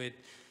adequate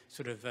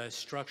sort of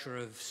structure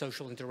of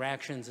social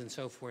interactions and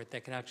so forth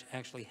that can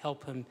actually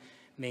help him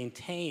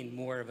maintain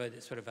more of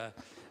a sort of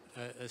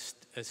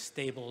a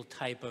stable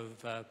type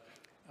of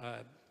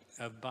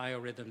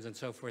biorhythms and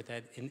so forth,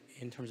 that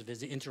in terms of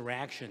his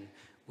interaction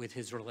with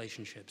his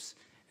relationships.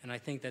 And I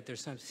think that there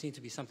seems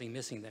to be something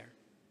missing there.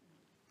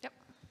 Yep.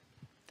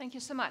 Thank you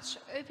so much.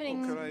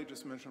 Opening. Well, could I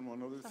just mention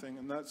one other thing,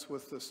 and that's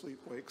with the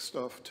sleep-wake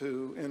stuff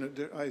too.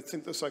 I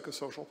think the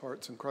psychosocial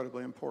part's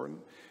incredibly important.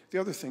 The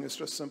other thing is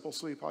just simple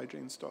sleep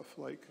hygiene stuff,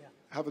 like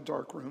have a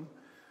dark room,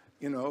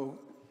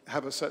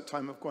 have a set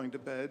time of going to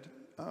bed,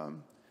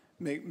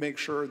 make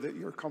sure that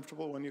you're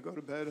comfortable when you go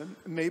to bed, and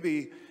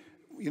maybe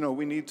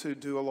we need to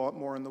do a lot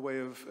more in the way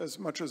of, as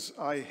much as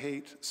I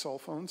hate cell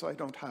phones, I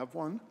don't have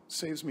one,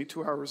 saves me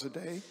 2 hours a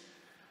day.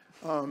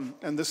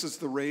 And this is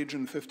the rage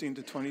in 15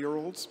 to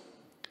 20-year-olds.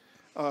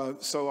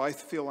 So I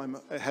feel I'm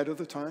ahead of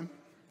the time.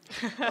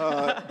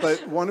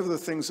 But one of the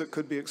things that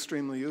could be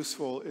extremely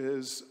useful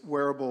is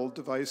wearable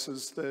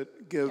devices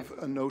that give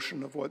a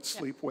notion of what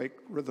sleep-wake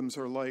rhythms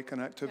are like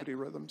and activity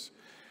rhythms.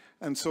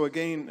 And so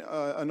again,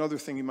 another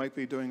thing he might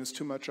be doing is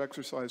too much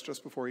exercise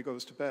just before he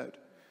goes to bed.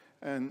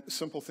 And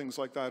simple things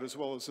like that, as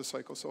well as the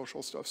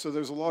psychosocial stuff. So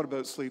there's a lot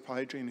about sleep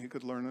hygiene he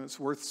could learn, and it's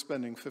worth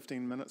spending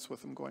 15 minutes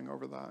with him going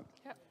over that.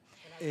 Yep.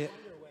 And I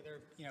wonder whether,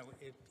 you know,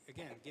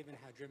 again, given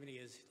how driven he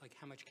is, like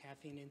how much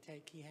caffeine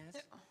intake he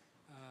has,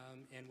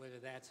 and whether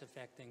that's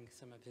affecting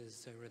some of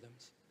his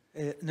rhythms.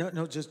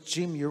 No, just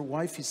Jim, your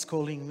wife is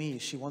calling me.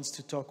 She wants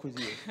to talk with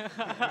you.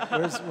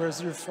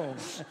 Where's your phone?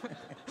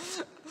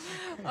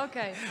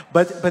 Okay.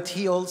 But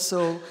he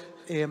also,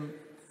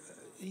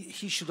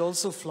 he should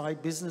also fly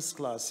business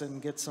class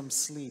and get some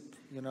sleep,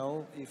 you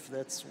know, if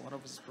that's one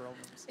of his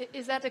problems.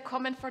 Is that a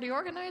comment for the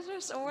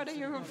organizers, or what are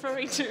you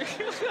referring to?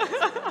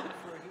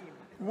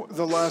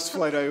 The last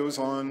flight I was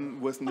on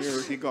with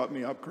Maier, he got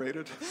me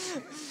upgraded.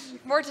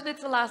 Morten,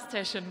 it's the last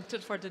session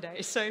for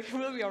today, so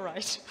we'll be all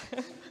right.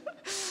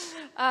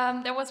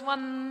 There was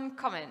one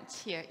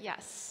comment here.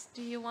 Yes.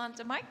 Do you want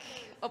a mic?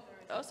 Oh,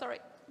 sorry.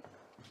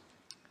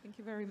 Thank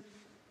you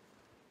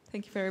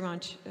very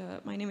much.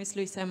 My name is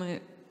Luis. I'm an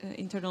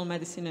internal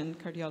medicine and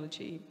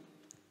cardiology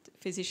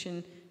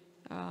physician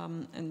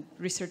and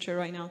researcher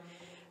right now.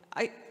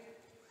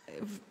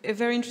 A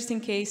very interesting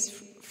case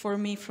for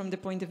me from the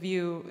point of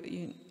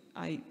view,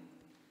 I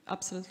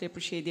absolutely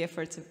appreciate the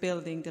efforts of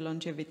building the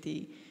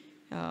longevity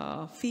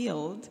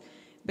field,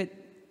 but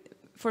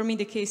for me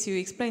the case you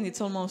explained, it's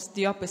almost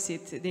the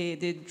opposite.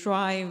 The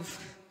drive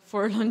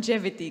for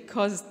longevity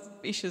caused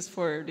issues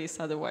for this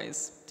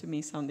otherwise, to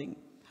me, sounding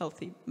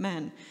healthy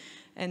man.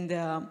 And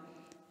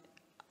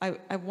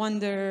I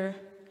wonder,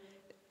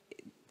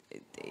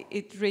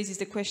 it raises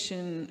the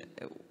question,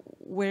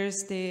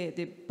 where's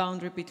the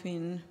boundary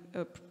between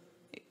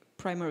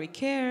primary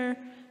care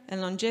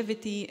and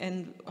longevity,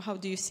 and how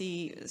do you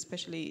see,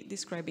 especially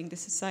describing the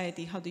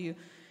society, how do you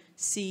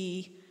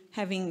see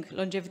having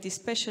longevity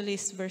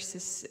specialists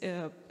versus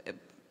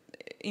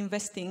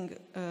investing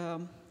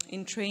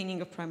in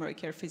training of primary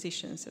care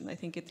physicians? And I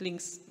think it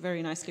links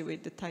very nicely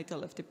with the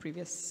title of the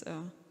previous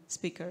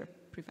speaker,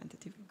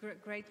 preventative.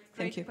 Great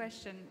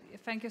question.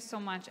 Thank you so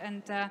much.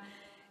 And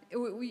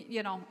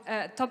you know,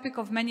 topic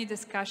of many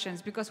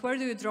discussions, because where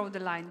do you draw the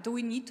line? Do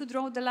we need to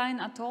draw the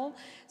line at all?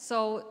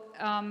 So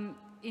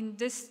in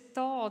this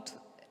thought,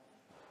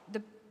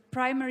 the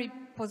primary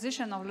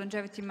position of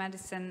longevity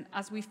medicine,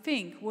 as we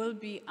think, will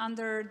be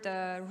under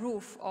the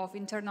roof of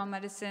internal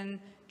medicine,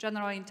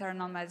 general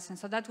internal medicine.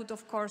 So that would,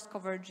 of course,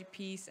 cover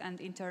GPs and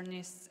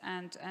internists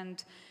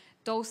and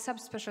those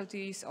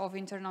subspecialties of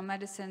internal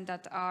medicine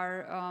that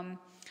are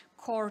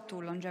core to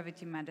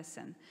longevity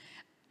medicine.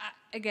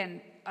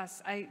 Again,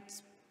 as I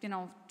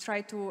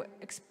try to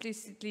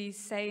explicitly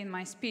say in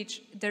my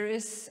speech, there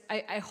is,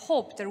 I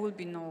hope there will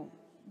be no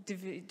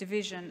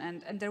division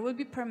and there will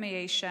be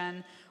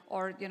permeation,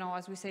 or, you know,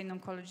 as we say in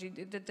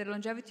oncology, the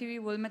longevity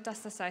will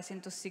metastasize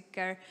into sick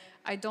care.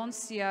 I don't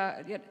see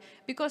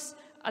because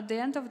at the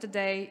end of the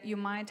day, you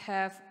might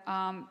have,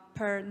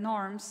 per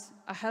norms,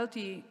 a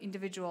healthy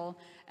individual,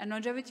 and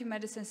longevity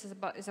medicine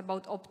is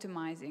about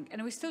optimizing.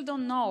 And we still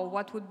don't know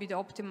what would be the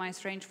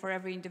optimized range for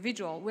every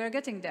individual. We are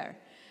getting there.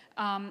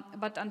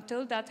 But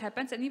until that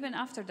happens, and even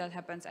after that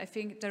happens, I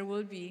think there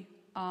will be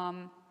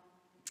an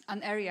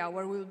area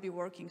where we'll be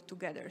working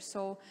together.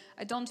 So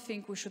I don't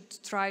think we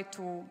should try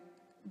to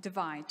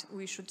divide.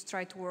 We should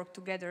try to work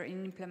together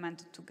and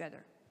implement it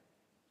together.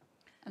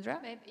 Andrea?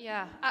 Maybe,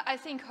 yeah, I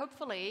think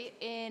hopefully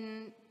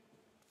in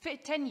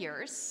 10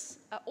 years,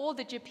 all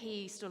the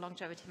GPs do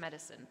longevity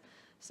medicine.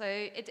 So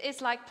it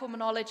is like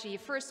pulmonology.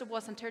 First it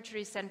was in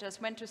tertiary centers,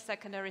 went to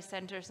secondary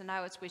centers, and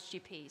now it's with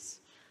GPs.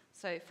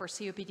 So for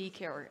COPD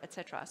care,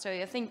 etc. So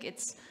I think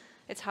it's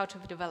how to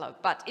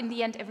develop. But in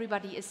the end,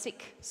 everybody is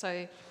sick.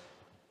 So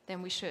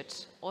then we should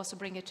also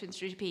bring it to the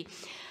GP.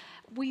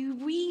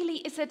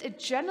 Is it a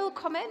general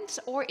comment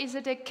or is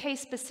it a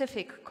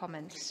case-specific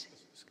comment?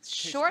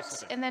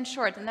 Short and then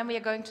short, and then we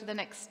are going to the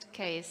next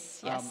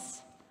case.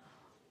 Yes.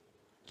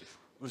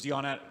 Was he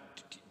on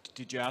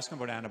did you ask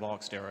him about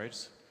anabolic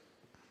steroids?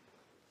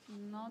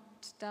 Not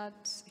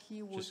that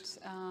he would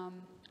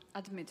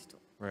admit to.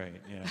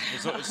 Right,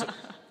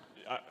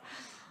 yeah.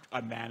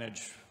 I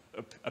manage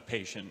a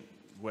patient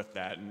with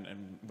that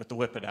and with the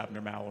lipid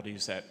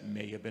abnormalities that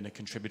may have been a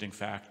contributing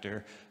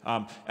factor.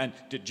 And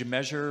did you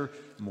measure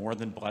more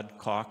than blood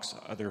clocks,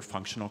 other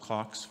functional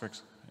clocks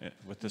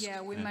with this?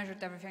 Yeah, we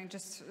measured everything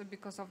just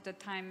because of the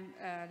time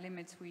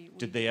limits.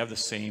 Did they have the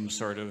same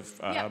sort of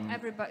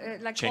everybody,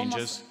 like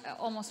changes?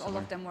 Almost all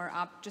of them were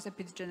up, just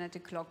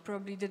epigenetic clock.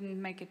 Probably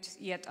didn't make it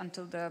yet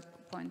until the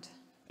point.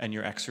 And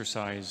your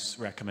exercise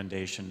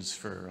recommendations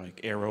for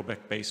like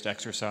aerobic-based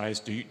exercise,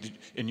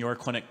 in your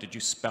clinic, did you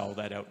spell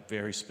that out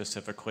very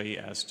specifically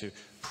as to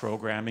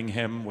programming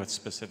him with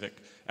specific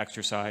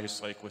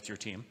exercise, like with your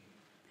team?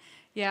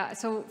 Yeah,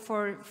 so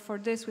for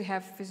this we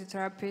have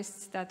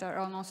physiotherapists that are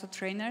also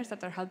trainers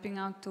that are helping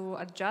out to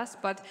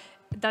adjust, but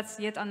that's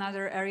yet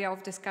another area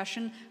of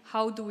discussion.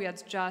 How do we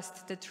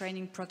adjust the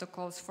training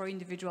protocols for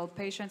individual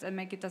patients and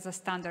make it as a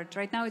standard?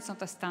 Right now it's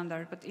not a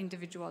standard, but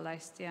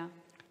individualized, yeah.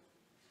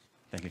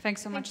 Thank you.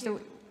 Thanks so much. Thank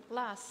you.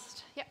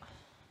 Last, yeah.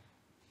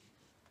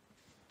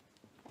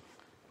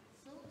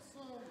 So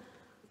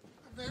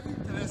Very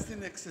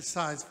interesting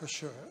exercise for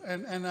sure,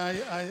 and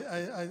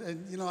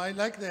I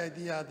like the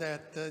idea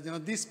that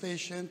this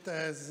patient,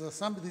 as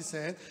somebody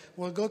said,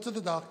 will go to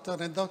the doctor,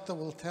 and the doctor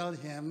will tell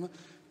him,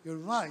 "You're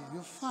right,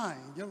 you're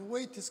fine, your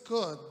weight is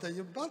good,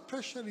 your blood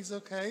pressure is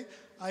okay.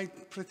 I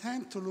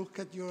pretend to look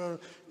at your,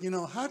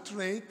 heart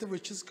rate,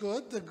 which is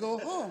good. Go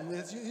home,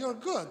 you're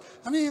good."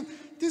 I mean,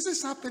 this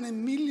is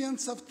happening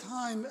millions of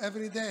times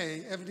every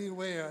day,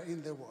 everywhere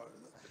in the world.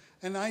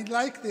 And I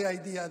like the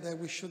idea that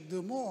we should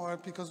do more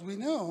because we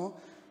know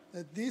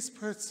that this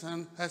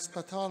person has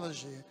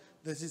pathology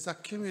that is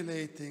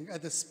accumulating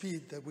at a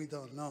speed that we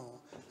don't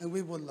know, and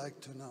we would like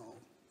to know.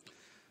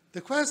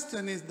 The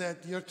question is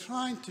that you're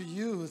trying to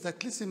use,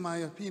 at least in my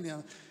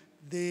opinion,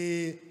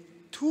 the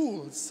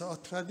tools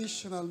of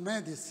traditional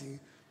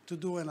medicine to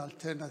do an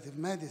alternative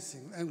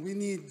medicine, and we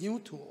need new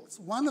tools.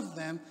 One of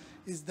them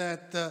is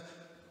that,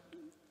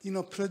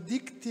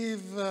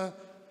 predictive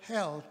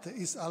health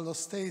is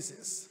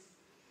allostasis.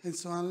 And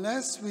so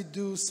unless we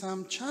do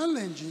some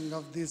challenging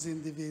of this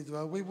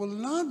individual, we will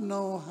not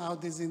know how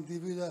this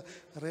individual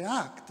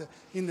react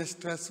in a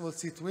stressful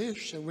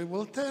situation. We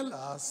will tell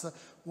us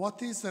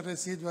what is the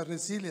residual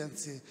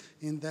resiliency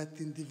in that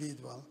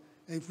individual.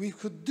 If we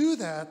could do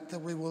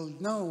that, we will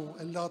know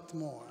a lot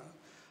more.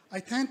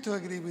 I tend to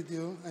agree with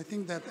you. I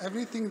think that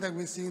everything that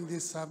we see in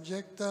this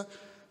subject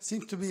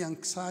seems to be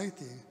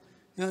anxiety.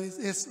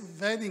 It's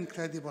very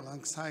incredible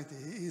anxiety.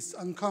 He's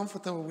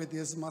uncomfortable with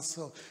his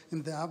muscle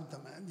in the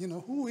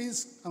abdomen. Who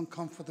is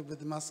uncomfortable with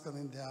the muscle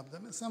in the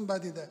abdomen?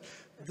 Somebody that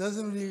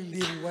doesn't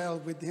really live well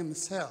with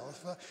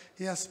himself.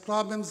 He has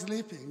problems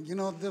sleeping.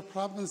 The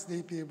problem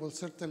sleeping will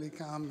certainly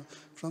come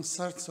from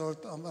some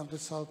sort of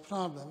unresolved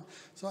problem.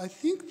 So I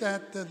think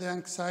that the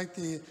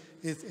anxiety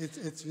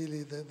it's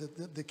really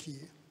the key.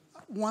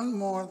 One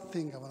more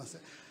thing I want to say.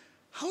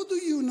 How do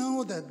you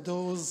know that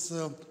those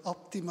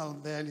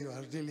optimal values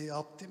are really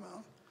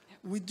optimal?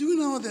 We do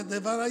know that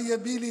the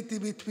variability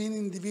between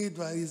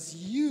individuals is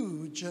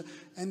huge,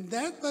 and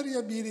that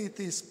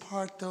variability is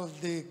part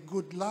of the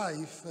good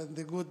life and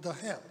the good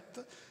health.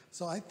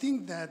 So I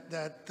think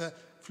that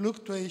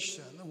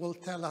fluctuation will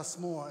tell us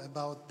more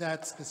about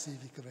that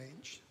specific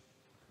range.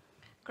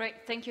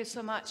 Great, thank you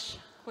so much.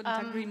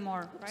 Couldn't agree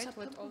more, right?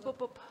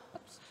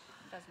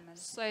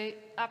 So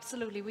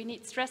absolutely, we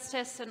need stress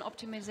tests and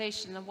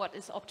optimization and what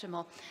is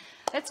optimal.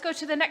 Let's go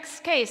to the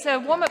next case. A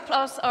warm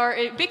applause, or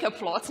a big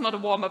applause, not a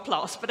warm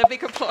applause, but a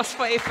big applause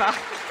for Eva.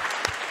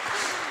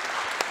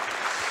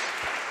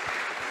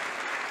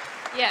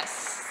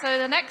 Yes, so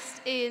the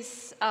next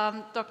is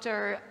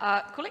Dr.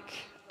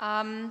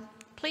 Kulik.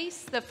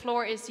 Please, the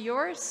floor is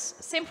yours.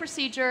 Same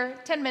procedure,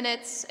 10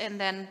 minutes, and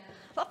then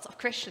lots of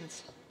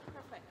questions.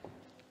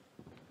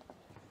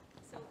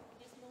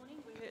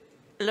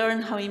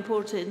 Learn how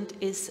important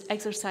is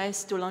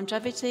exercise to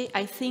longevity.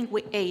 I think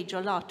we age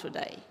a lot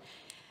today.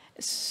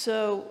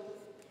 So,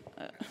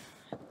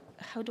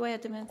 how do I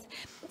advance?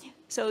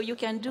 So you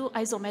can do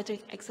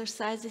isometric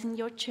exercises in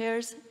your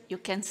chairs. You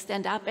can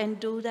stand up and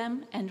do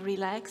them and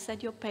relax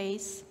at your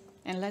pace.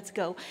 And let's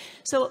go.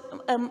 So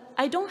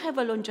I don't have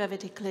a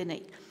longevity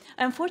clinic.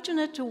 I'm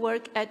fortunate to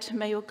work at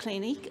Mayo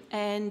Clinic,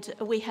 and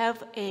we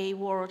have a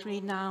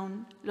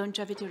world-renowned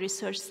longevity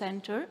research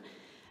center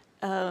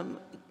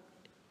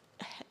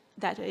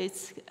that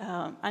is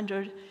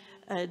under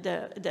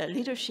the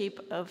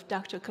leadership of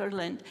Dr.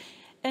 Kurland.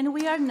 And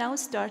we are now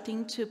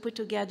starting to put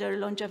together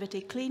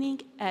longevity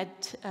clinic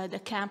at the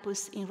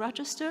campus in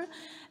Rochester.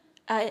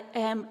 I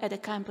am at a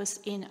campus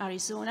in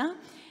Arizona,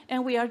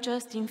 and we are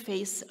just in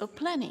phase of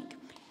planning.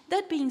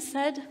 That being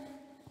said,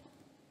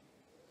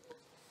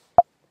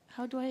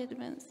 how do I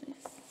advance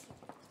this?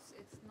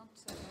 It's not,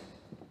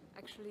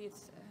 actually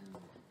it's,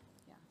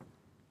 yeah.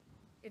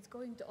 It's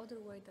going the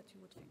other way that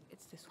you would think.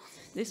 It's this one.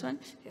 This one?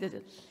 Yeah.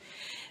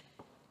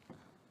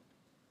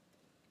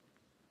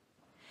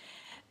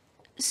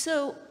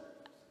 So,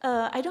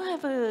 I don't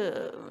have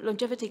a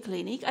longevity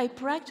clinic. I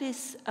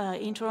practice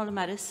internal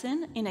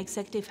medicine in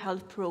executive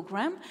health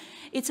program.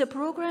 It's a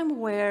program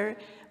where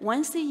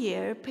once a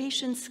year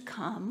patients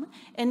come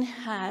and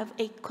have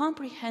a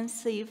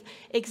comprehensive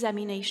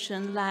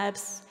examination,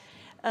 labs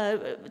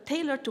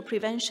tailored to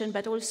prevention,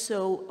 but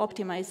also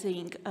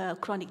optimizing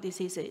chronic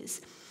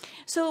diseases.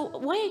 So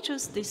why I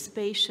chose this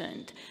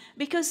patient?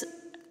 Because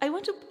I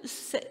want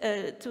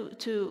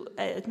to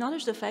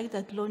acknowledge the fact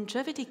that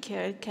longevity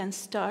care can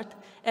start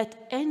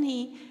at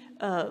any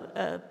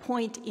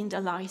point in the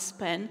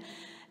lifespan,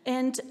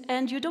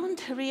 and you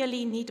don't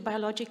really need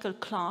biological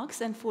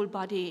clocks and full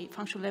body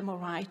functional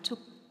MRI to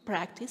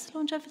practice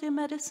longevity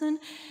medicine,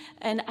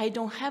 and I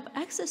don't have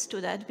access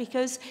to that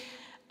because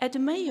at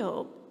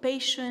Mayo,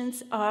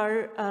 patients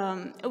are,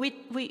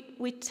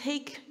 we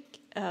take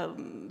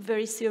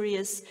very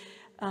serious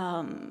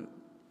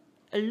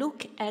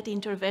look at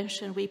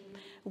intervention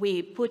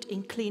we put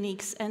in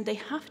clinics, and they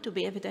have to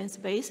be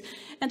evidence-based,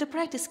 and the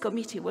practice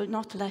committee will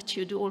not let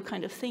you do all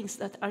kinds of things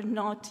that are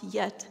not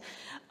yet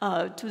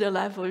to the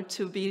level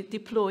to be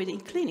deployed in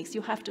clinics.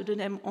 You have to do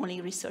them only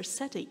in research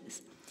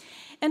settings.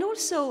 And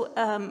also,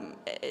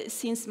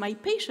 since my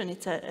patient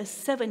is a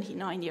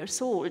 79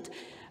 years old,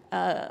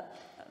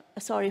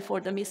 sorry for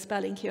the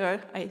misspelling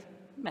here, I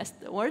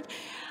messed the word,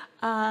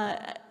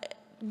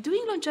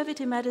 doing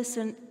longevity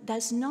medicine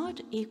does not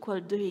equal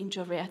doing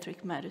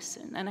geriatric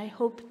medicine, and I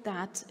hope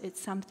that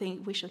it's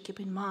something we should keep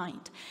in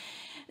mind.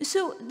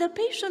 So the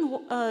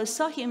patient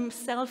saw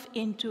himself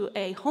into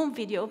a home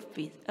video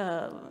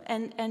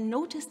and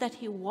noticed that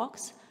he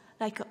walks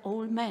like an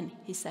old man,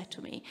 he said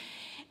to me.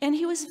 And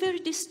he was very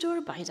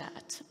disturbed by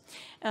that.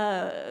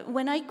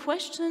 When I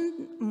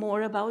questioned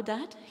more about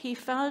that, he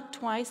fell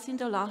twice in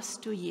the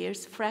last 2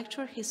 years,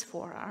 fractured his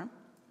forearm.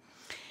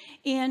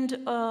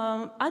 And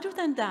other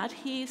than that,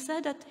 he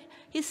said that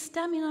his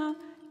stamina,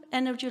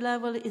 energy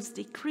level is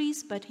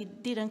decreased, but he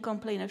didn't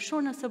complain of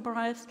shortness of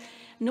breath,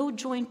 no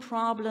joint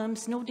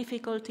problems, no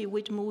difficulty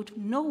with mood,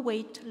 no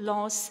weight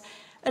loss,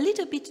 a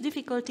little bit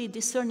difficulty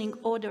discerning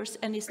odors,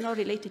 and is not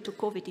related to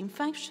COVID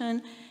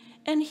infection.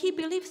 And he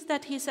believes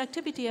that his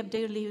activity of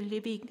daily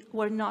living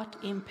were not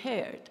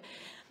impaired.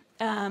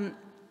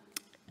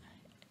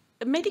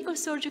 Medical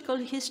surgical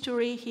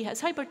history, he has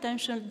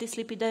hypertension,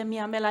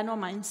 dyslipidemia,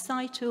 melanoma in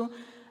situ,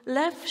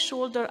 left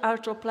shoulder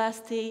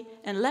arthroplasty,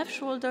 and left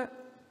shoulder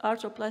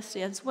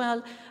arthroplasty as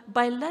well,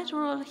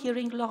 bilateral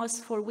hearing loss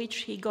for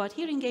which he got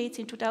hearing aids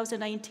in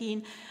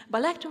 2019,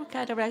 bilateral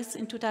cataracts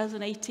in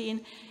 2018,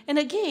 and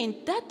again,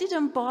 that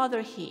didn't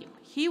bother him.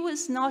 He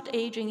was not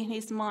aging in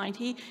his mind.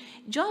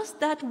 Just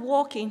that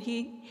walking,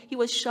 he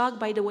was shocked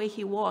by the way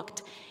he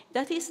walked.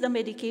 That is the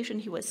medication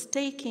he was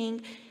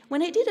taking.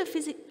 When I did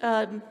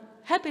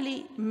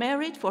happily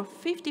married for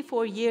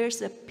 54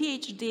 years, a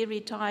PhD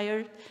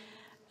retired,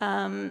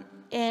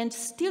 and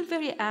still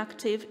very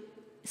active,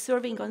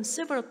 serving on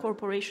several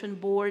corporation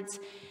boards.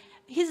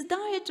 His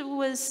diet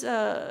was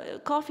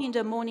coffee in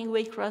the morning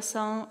with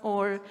croissant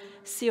or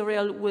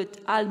cereal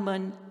with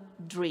almond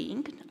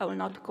drink. I will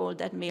not call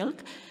that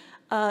milk.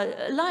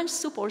 Lunch,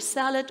 soup or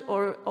salad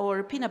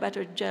or peanut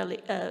butter jelly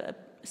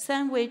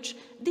sandwich,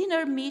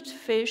 dinner, meat,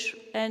 fish,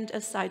 and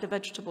a side of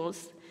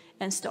vegetables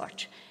and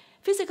starch.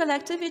 Physical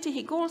activity,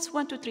 he goes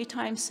 1 to 3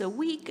 times a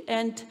week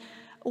and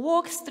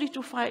walks 3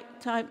 to 4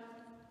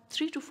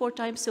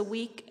 times a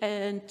week,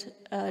 and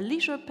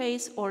leisure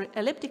pace or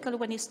elliptical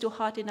when it's too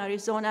hot in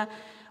Arizona,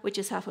 which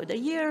is half of the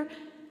year.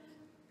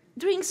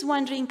 Drinks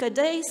 1 drink a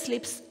day,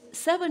 sleeps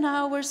 7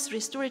 hours,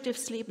 restorative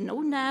sleep,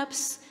 no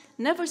naps,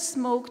 never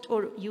smoked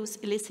or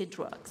used illicit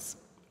drugs.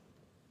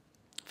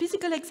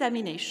 Physical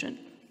examination.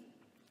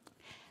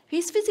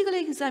 His physical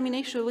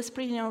examination was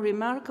pretty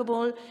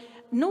remarkable.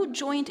 No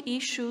joint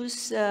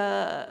issues,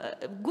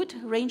 good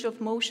range of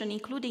motion,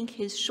 including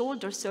his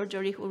shoulder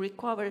surgery, who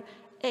recovered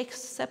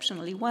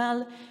exceptionally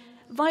well.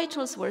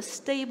 Vitals were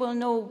stable,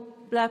 no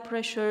blood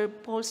pressure,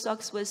 pulse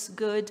ox was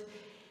good.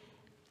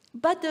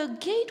 But the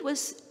gait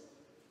was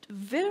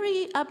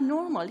very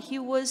abnormal. He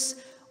was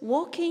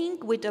walking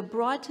with a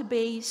broad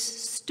base,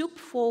 stoop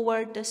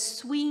forward, the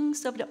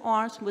swings of the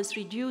arms was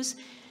reduced.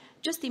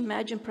 Just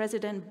imagine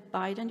President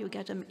Biden, you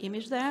get an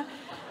image there.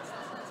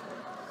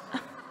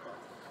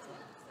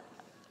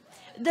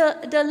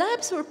 The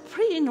labs were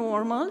pretty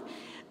normal,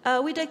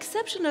 with the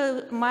exception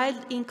of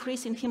mild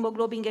increase in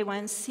hemoglobin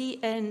A1C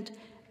and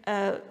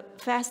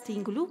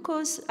fasting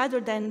glucose. Other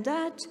than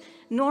that,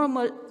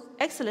 normal,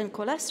 excellent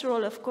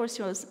cholesterol. Of course,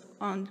 he was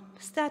on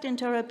statin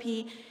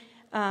therapy,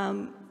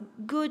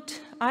 good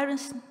iron,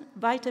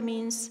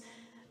 vitamins,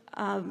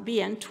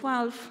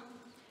 BN12.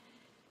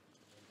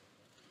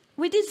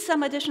 We did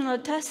some additional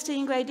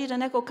testing. I did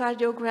an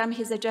echocardiogram.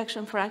 His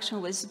ejection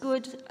fraction was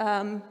good.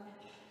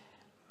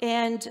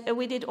 And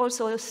we did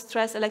also a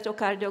stress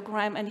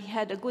electrocardiogram, and he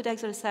had a good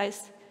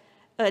exercise,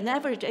 an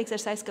average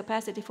exercise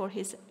capacity for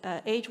his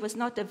age was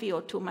not the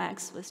VO2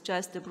 max, was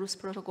just the Bruce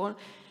protocol.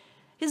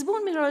 His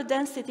bone mineral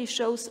density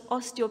shows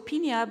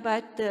osteopenia,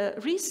 but the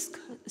risk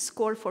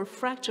score for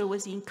fracture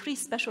was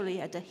increased,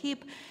 especially at the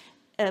hip,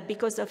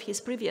 because of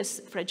his previous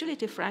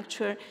fragility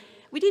fracture.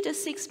 We did a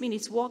 6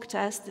 minutes walk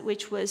test,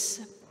 which was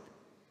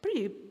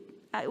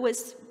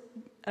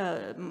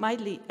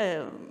mildly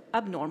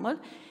abnormal.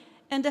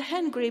 And the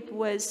hand grip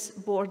was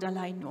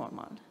borderline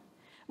normal.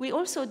 We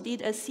also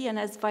did a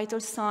CNS vital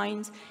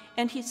signs,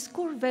 and he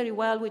scored very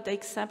well with the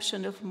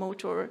exception of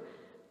motor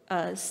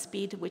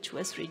speed, which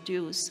was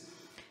reduced.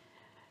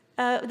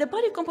 The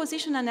body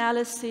composition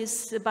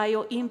analysis,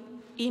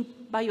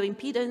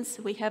 bioimpedance,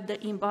 we have the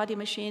in-body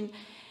machine,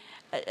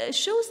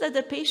 shows that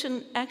the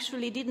patient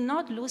actually did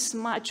not lose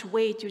much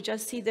weight. You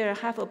just see there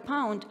 0.5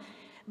 pound,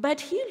 but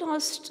he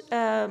lost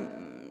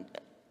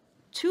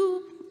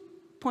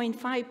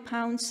 2.5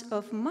 pounds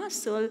of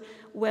muscle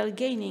while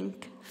gaining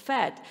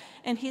fat.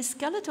 And his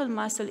skeletal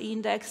muscle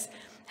index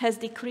has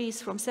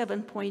decreased from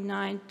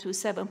 7.9 to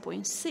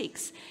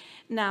 7.6.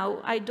 Now,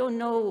 I don't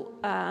know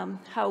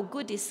how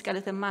good this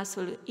skeletal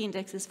muscle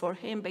index is for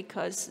him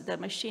because the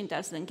machine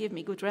doesn't give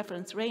me good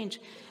reference range,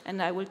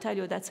 and I will tell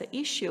you that's an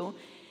issue.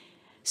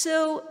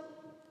 So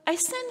I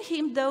sent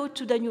him, though,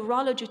 to the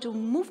neurology, to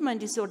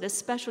movement disorder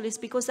specialist,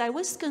 because I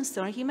was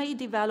concerned he may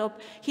develop,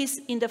 he's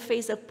in the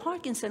phase of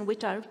Parkinson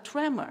with a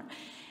tremor.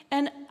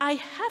 And I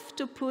have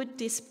to put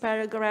this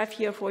paragraph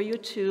here for you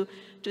to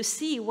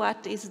see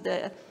what is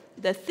the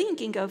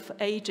thinking of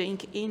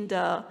aging in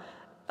the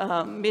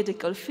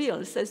medical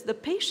field. It says, the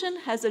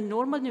patient has a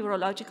normal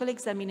neurological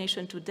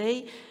examination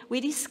today.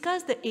 We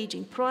discussed the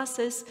aging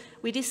process.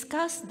 We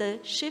discussed the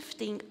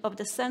shifting of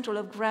the center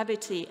of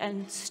gravity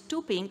and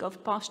stooping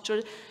of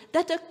posture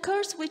that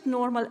occurs with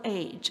normal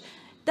age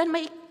that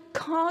may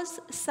cause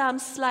some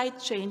slight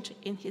change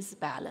in his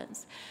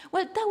balance.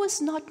 Well, that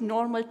was not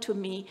normal to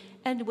me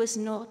and was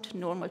not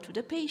normal to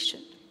the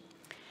patient.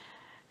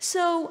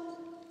 So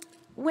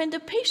when the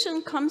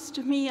patient comes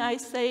to me, I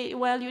say,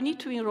 well, you need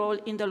to enroll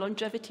in the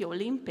Longevity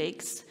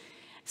Olympics,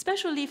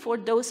 especially for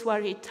those who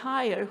are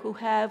retired, who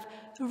have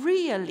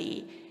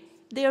really,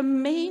 their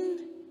main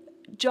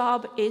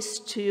job is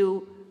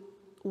to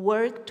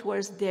work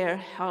towards their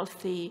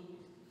healthy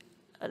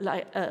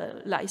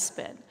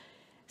lifespan.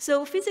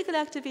 So physical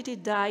activity,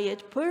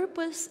 diet,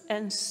 purpose,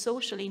 and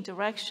social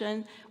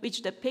interaction,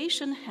 which the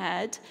patient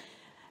had.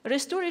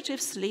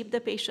 Restorative sleep the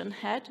patient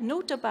had,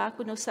 no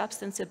tobacco, no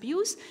substance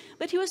abuse,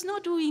 but he was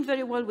not doing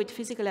very well with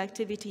physical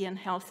activity and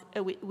health,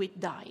 with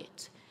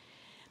diet.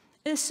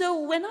 So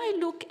when I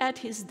look at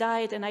his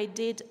diet, and I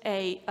did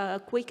a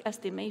quick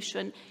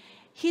estimation,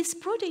 his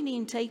protein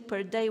intake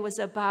per day was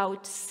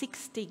about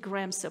 60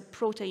 grams of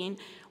protein,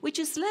 which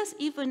is less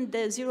even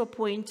the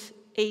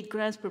 0.8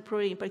 grams per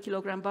protein per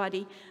kilogram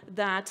body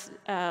that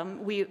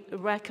we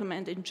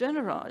recommend in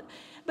general.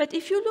 But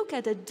if you look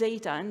at the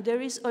data, and there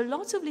is a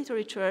lot of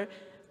literature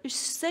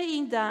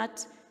saying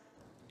that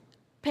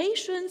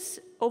patients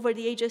over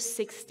the age of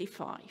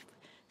 65,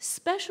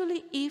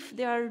 especially if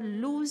they are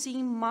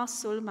losing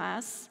muscle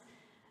mass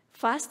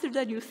faster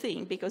than you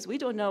think, because we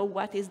don't know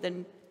what is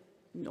the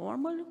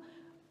normal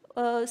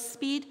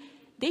speed,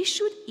 they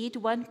should eat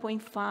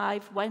 1.5,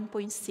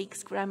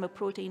 1.6 gram of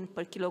protein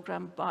per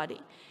kilogram body.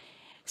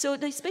 So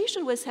this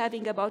patient was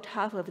having about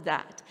half of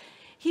that.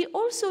 He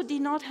also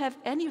did not have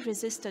any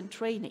resistant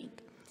training.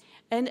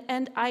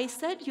 And I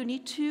said you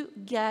need to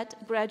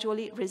get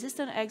gradually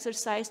resistant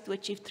exercise to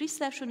achieve 3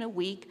 sessions a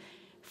week,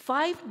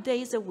 5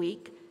 days a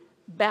week,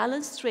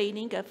 balanced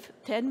training of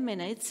 10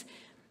 minutes,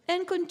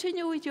 and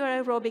continue with your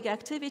aerobic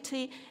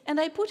activity. And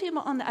I put him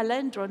on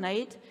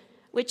alendronate,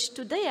 which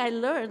today I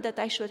learned that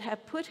I should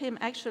have put him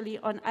actually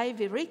on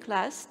IV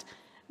Reclast,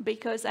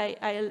 because I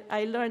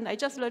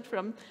just learned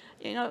from,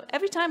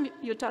 every time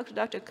you talk to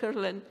Dr.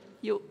 Kurland,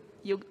 you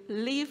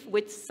leave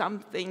with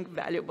something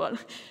valuable.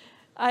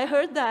 I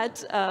heard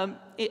that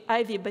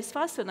IV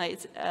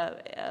bisphosphonates,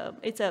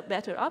 it's a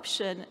better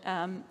option,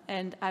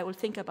 and I will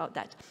think about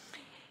that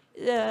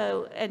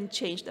and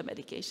change the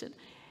medication.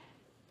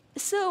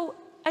 So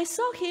I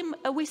saw him,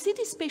 we see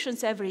these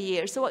patients every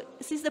year. So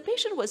since the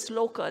patient was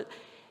local,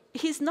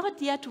 he's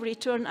not yet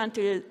returned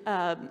until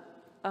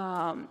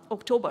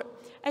October.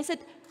 I said,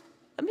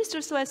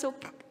 Mr. So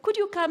could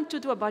you come to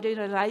do a body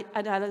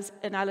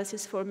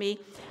analysis for me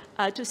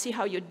to see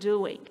how you're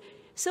doing?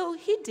 So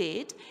he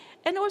did.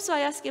 And also I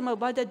asked him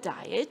about the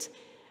diet.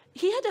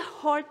 He had a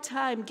hard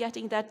time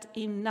getting that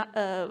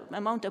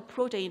amount of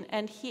protein,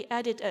 and he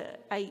added,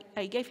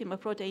 I gave him a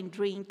protein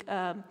drink,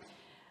 a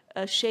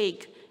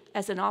shake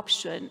as an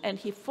option, and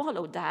he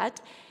followed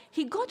that.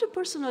 He got a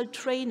personal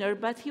trainer,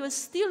 but he was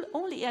still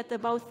only at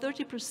about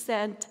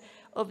 30%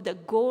 of the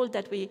goal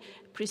that we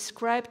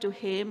prescribed to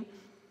him.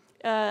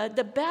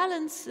 The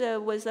balance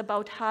was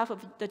about half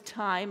of the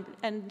time,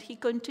 and he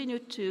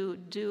continued to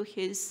do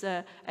his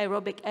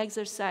aerobic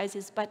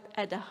exercises, but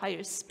at a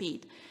higher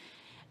speed.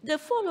 The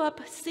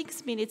follow-up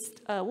 6 minutes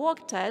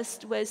walk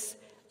test was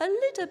a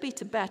little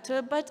bit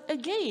better, but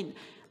again,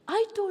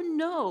 I don't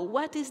know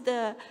what is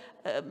the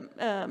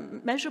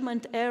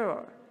measurement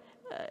error.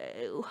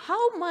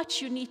 How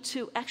much you need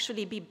to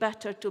actually be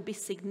better to be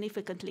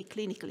significantly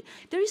clinically.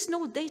 There is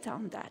no data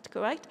on that,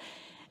 correct?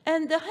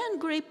 And the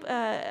hand grip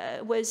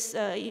was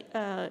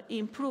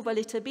improved a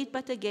little bit,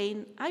 but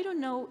again, I don't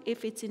know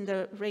if it's in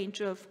the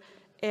range of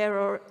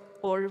error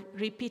or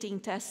repeating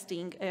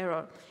testing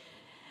error.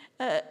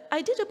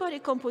 I did a body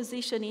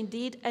composition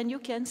indeed, and you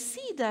can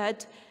see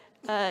that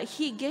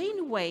he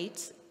gained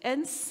weight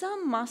and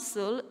some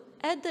muscle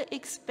at the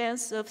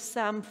expense of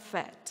some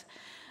fat.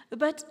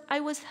 But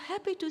I was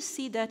happy to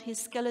see that his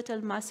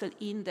skeletal muscle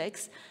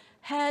index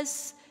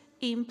has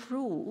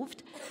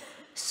improved.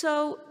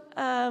 So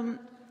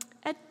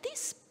at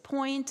this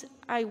point,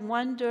 I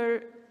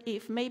wonder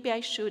if maybe I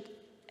should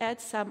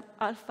add some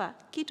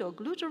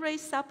alpha-ketoglutarate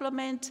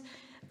supplement.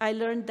 I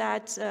learned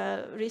that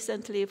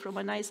recently from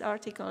a nice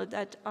article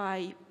that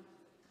I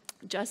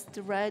just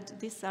read.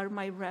 These are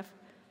my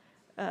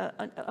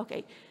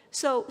okay.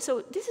 So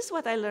this is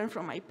what I learned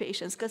from my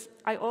patients, because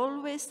I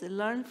always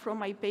learn from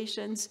my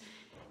patients.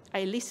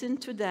 I listen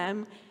to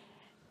them.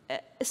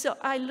 So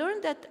I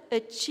learned that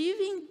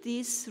achieving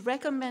this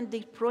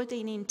recommended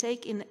protein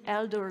intake in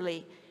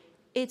elderly,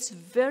 it's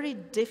very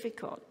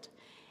difficult.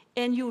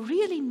 And you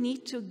really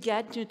need to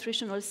get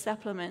nutritional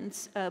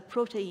supplements,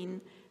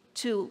 protein,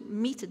 to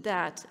meet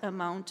that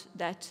amount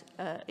that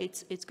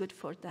it's good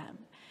for them.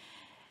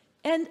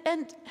 And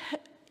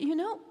you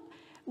know,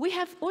 we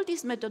have all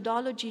this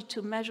methodology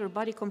to measure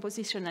body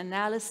composition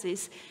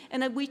analysis,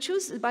 and we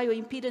choose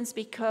bioimpedance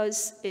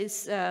because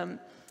it's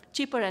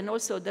cheaper, and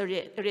also the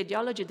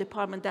radiology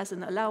department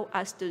doesn't allow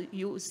us to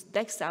use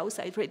DEXA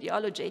outside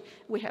radiology.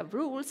 We have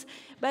rules.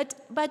 But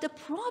the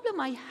problem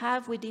I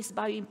have with these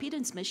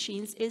bioimpedance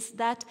machines is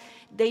that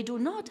they do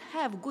not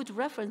have good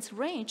reference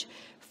range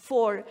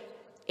for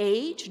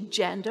age,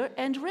 gender,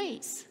 and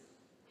race.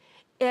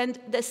 And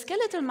the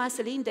skeletal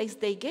muscle index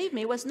they gave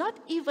me was not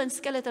even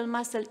skeletal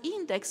muscle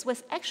index,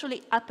 was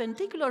actually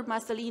appendicular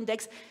muscle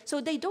index,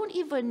 so they don't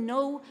even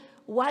know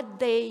what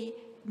they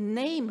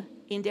name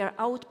in their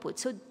output.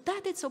 So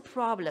that is a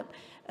problem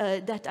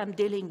that I'm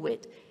dealing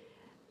with.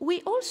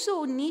 We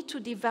also need to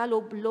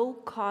develop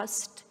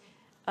low-cost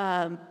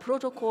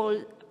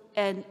protocol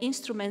and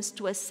instruments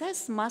to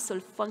assess muscle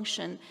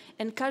function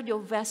and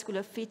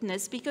cardiovascular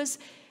fitness, because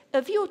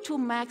a VO2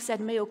 max at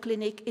Mayo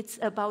Clinic, it's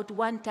about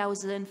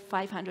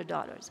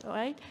 $1,500, all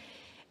right?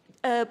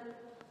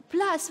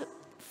 Plus,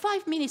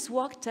 5 minutes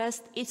walk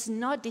test is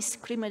not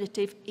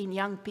discriminative in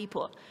young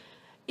people.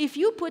 If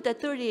you put a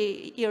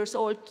 30 years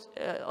old,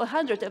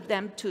 100 of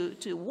them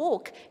to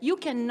walk, you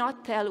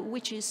cannot tell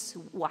which is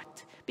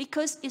what,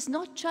 because it's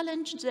not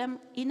challenging them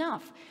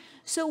enough.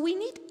 So we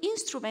need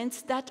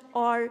instruments that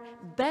are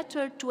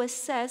better to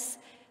assess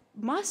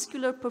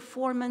muscular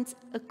performance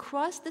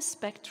across the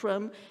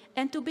spectrum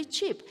and to be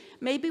cheap.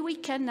 Maybe we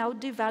can now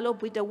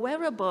develop with a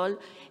wearable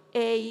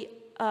a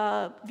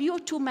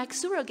VO2 max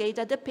surrogate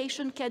that the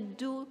patient can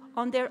do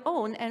on their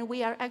own, and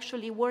we are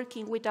actually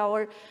working with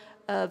our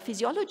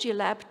physiology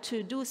lab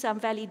to do some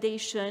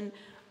validation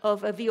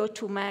of a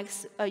VO2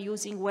 max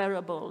using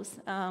wearables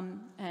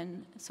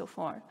and so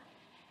forth.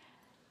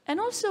 And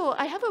also,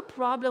 I have a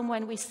problem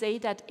when we say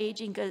that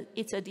aging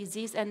it's a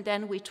disease, and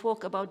then we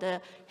talk about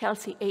the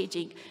healthy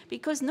aging,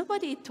 because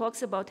nobody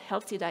talks about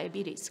healthy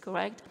diabetes,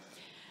 correct?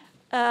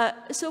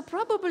 So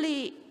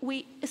probably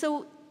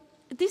so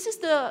this is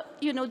the,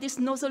 you know, these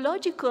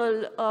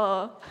nosological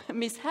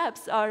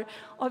mishaps are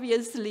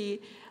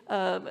obviously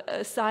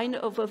a sign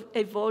of an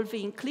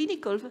evolving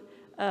clinical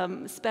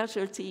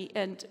specialty,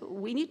 and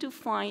we need to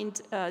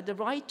find the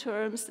right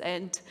terms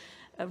and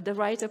the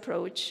right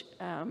approach,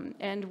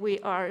 and we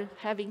are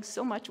having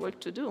so much work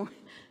to do.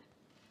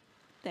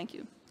 Thank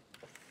you.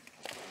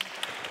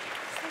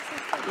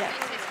 Yeah.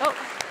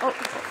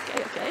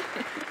 Okay.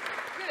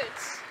 Good.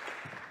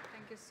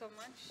 Thank you so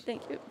much.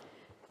 Thank you.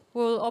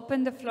 We'll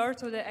open the floor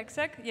to the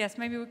exec. Yes,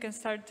 maybe we can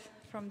start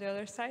from the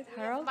other side.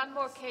 Harold? One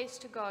more case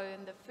to go,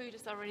 and the food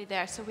is already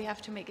there, so we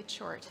have to make it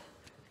short.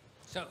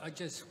 So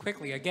just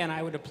quickly, again,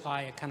 I would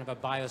apply a kind of a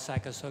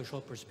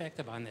biopsychosocial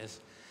perspective on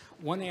this.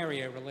 One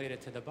area related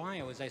to the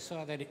bio is I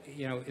saw that,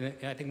 you know,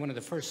 I think one of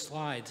the first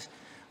slides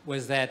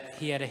was that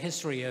he had a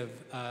history of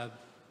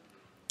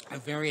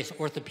various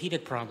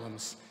orthopedic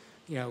problems,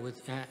 you know,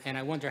 and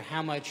I wonder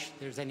how much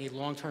there's any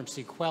long-term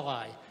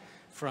sequelae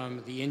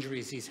from the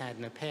injuries he's had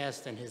in the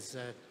past and his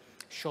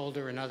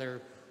shoulder and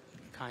other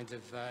kinds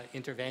of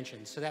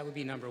interventions. So that would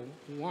be number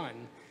one,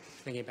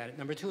 thinking about it.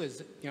 Number two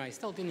is, you know, I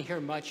still didn't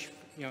hear much,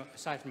 you know,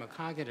 aside from a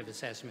cognitive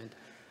assessment,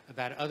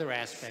 about other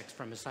aspects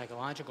from a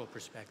psychological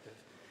perspective.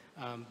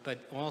 But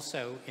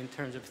also in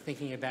terms of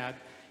thinking about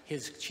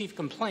his chief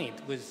complaint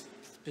was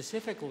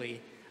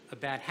specifically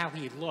about how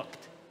he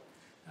looked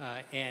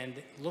and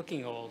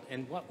looking old,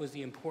 and what was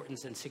the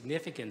importance and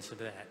significance of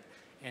that,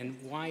 and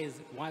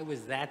why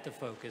was that the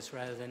focus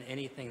rather than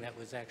anything that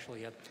was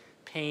actually a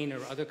pain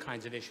or other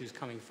kinds of issues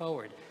coming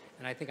forward.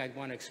 And I think I'd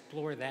want to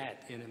explore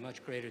that in a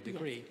much greater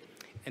degree.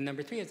 Yes. And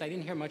number three is I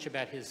didn't hear much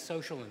about his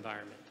social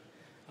environment.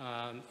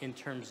 In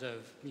terms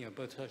of, you know,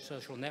 both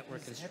social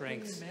network and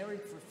strengths. He's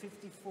married for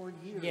 54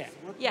 years. Yeah.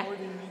 Yeah.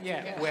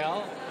 Yeah.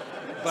 Well,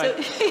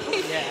 but so,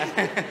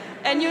 yeah.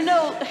 And you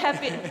know,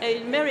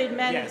 married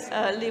men yes.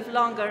 Live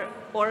longer,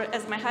 or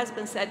as my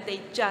husband said,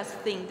 they just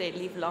think they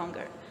live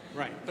longer.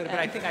 Right. But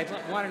I think I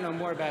want to know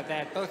more about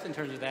that, both in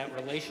terms of that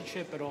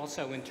relationship, but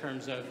also in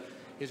terms of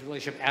his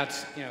relationship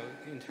you know,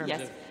 in terms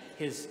yes. of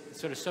his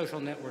sort of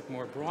social network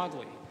more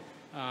broadly.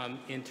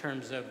 In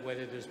terms of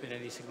whether there's been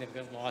any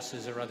significant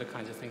losses or other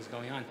kinds of things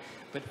going on.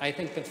 But I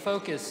think the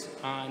focus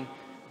on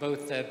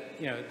both the,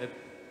 you know, the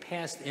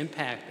past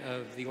impact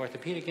of the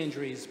orthopedic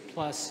injuries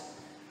plus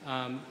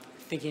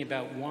thinking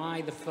about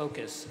why the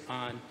focus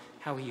on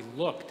how he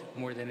looked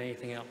more than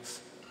anything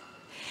else.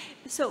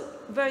 So,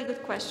 very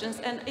good questions.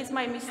 And it's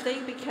my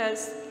mistake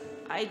because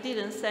I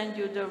didn't send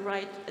you the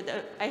right,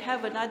 I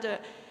have another.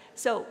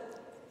 So,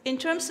 in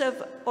terms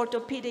of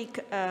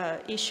orthopedic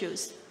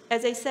issues,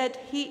 as I said,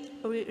 he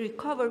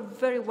recovered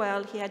very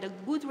well. He had a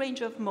good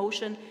range of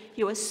motion.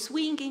 He was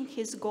swinging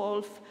his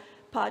golf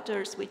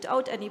putters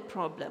without any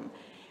problem.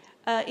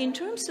 In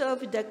terms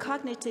of the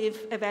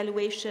cognitive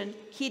evaluation,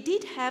 he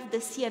did have the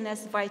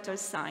CNS vital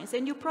signs,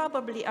 and you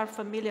probably are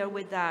familiar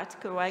with that,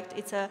 correct?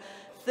 It's a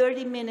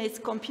 30 minutes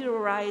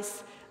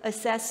computerized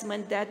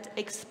assessment that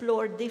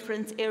explored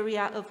different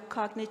areas of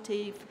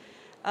cognitive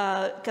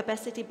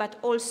capacity, but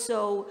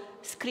also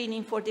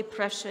screening for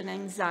depression,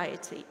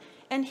 anxiety.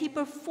 And he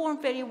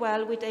performed very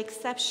well with the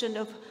exception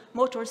of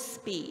motor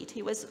speed.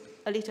 He was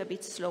a little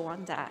bit slow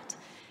on that.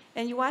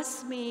 And you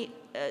asked me,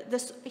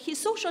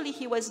 socially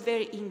he was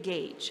very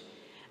engaged.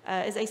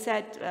 As I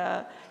said,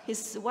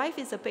 his wife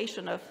is a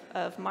patient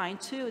of mine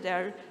too.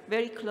 They're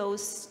very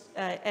close,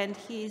 and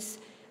he's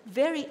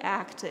very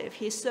active.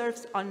 He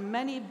serves on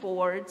many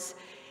boards.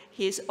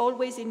 He's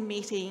always in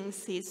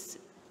meetings. He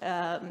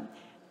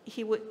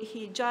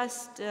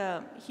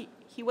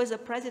was a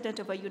president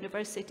of a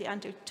university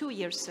until 2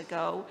 years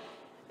ago.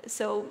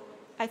 So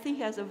I think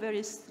he has a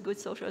very good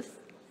social.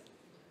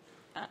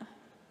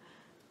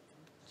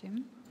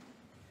 Jim?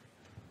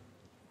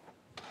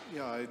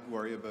 Yeah, I'd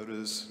worry about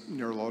his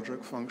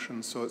neurologic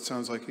function. So it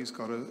sounds like he's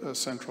got a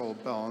central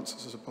balance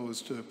as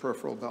opposed to a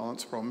peripheral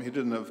balance problem. He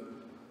didn't have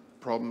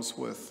problems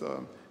with,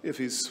 if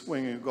he's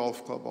swinging a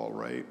golf club all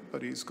right,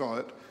 but he's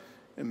got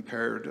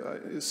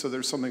impaired, so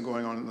there's something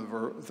going on in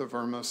the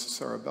vermis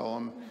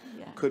cerebellum.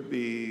 Yeah. Could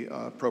be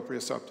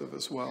proprioceptive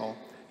as well.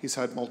 He's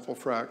had multiple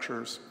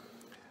fractures.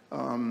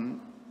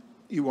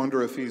 You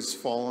wonder if he's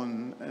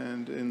fallen,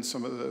 and in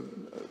some of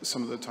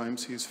the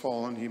times he's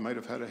fallen, he might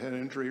have had a head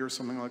injury or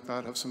something like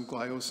that, have some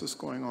gliosis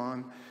going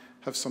on,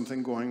 have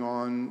something going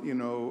on, you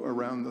know,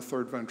 around the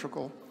third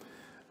ventricle.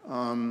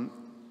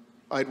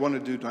 I'd want to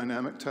do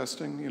dynamic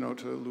testing, you know,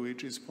 to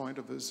Luigi's point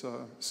of his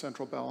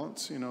central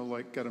balance, you know,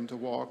 like get him to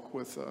walk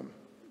with,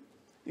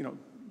 you know,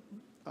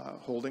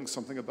 holding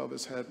something above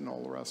his head and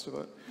all the rest of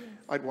it. Yeah.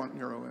 I'd want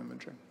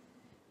neuroimaging.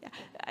 Yeah.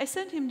 I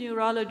sent him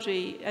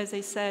neurology, as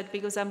I said,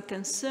 because I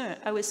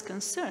was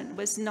concerned,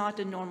 was not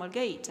a normal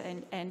gait,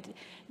 and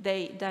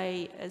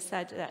they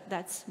said that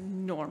that's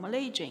normal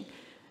aging.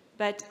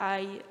 But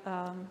you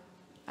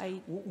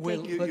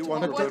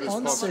wonder about his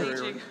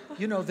posterior.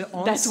 You know, the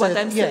onset. That's what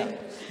I'm saying.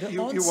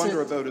 You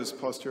wonder about his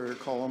posterior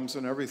columns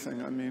and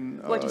everything. I mean,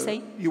 what do you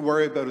say? You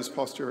worry about his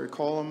posterior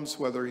columns,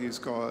 whether he's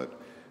got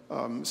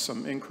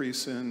some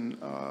increase in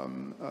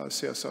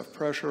CSF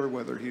pressure,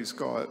 whether he's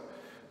got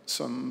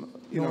some,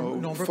 you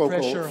know,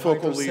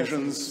 focal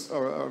lesions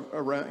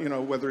around, you know,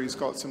 whether he's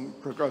got some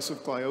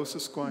progressive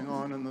gliosis going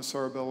on in the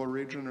cerebellar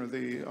region or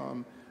the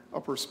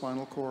upper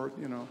spinal cord,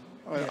 you know.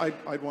 Yeah.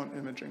 I'd want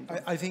imaging.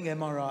 I think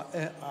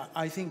MRI.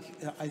 I think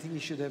you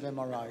should have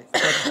MRI.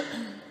 But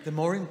the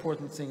more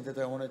important thing that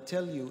I want to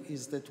tell you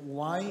is that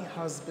why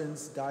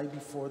husbands die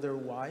before their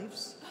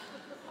wives?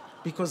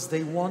 Because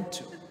they want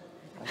to.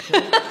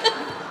 Okay?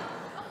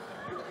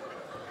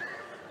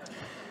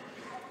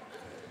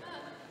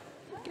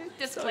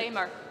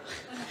 Disclaimer.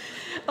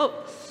 Oh,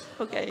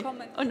 okay. No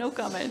comment. Oh, no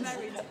comments.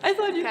 I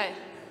thought you. Okay.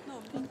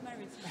 No, don't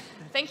marry.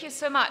 Thank you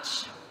so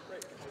much.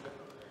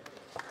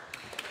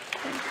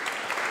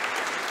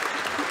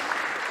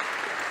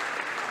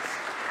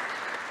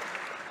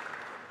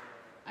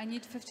 I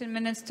need 15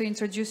 minutes to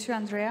introduce you,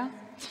 Andrea.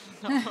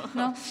 No.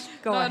 No?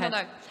 Go ahead.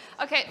 No.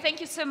 Okay, thank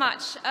you so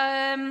much.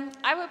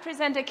 I will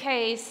present a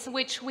case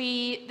which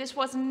this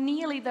was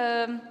nearly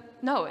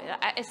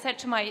I said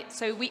to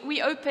so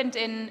we opened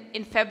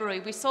in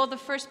February. We saw the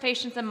first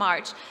patients in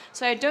March,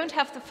 so I don't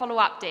have the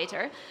follow-up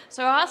data.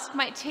 So I asked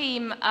my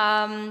team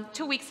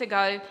 2 weeks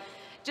ago,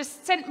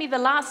 just send me the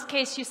last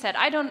case you said.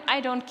 I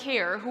don't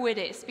care who it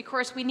is,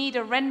 because we need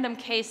a random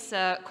case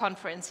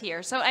conference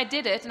here. So I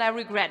did it, and I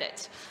regret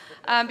it.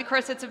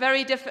 Because it's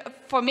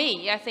for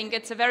me, I think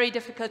it's a very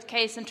difficult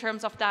case in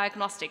terms of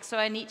diagnostics, so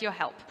I need your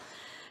help.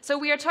 So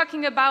we are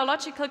talking about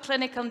biological,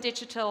 clinical, and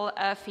digital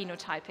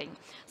phenotyping.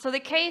 So the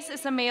case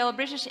is a male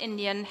British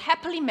Indian,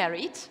 happily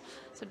married.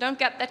 So don't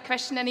get that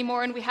question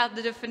anymore, and we have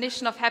the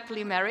definition of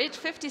happily married.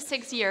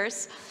 56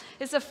 years,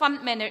 is a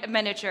fund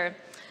manager.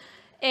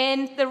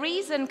 And the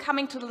reason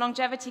coming to the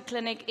longevity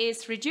clinic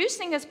is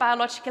reducing his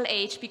biological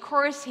age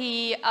because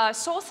he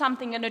saw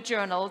something in a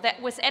journal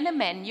that with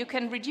NMN you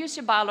can reduce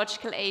your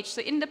biological age. So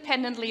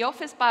independently of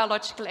his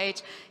biological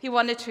age, he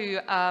wanted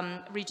to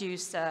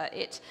reduce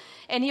it.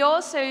 And he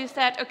also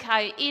said,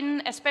 okay,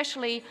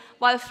 especially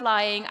while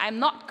flying, I'm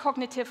not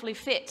cognitively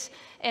fit.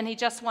 And he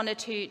just wanted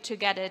to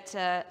get it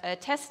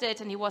tested,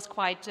 and he was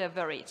quite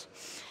worried.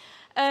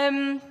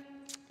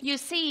 You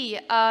see,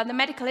 the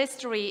medical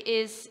history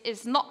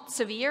is not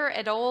severe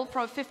at all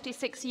for a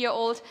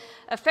 56-year-old.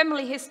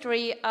 Family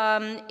history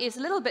is a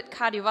little bit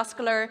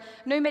cardiovascular,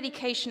 no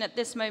medication at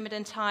this moment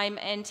in time,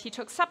 and he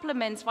took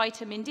supplements,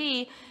 vitamin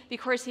D,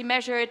 because he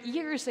measured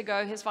years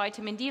ago his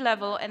vitamin D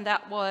level, and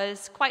that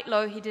was quite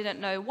low. He didn't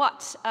know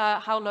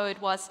how low it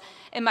was,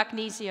 and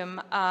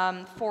magnesium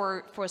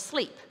for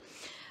sleep.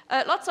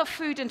 Lots of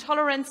food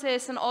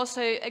intolerances, and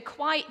also a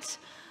quite,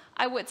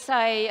 I would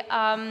say,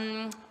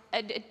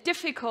 a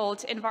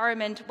difficult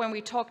environment when we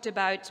talked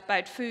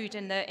about food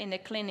in the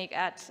clinic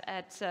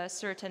at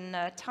certain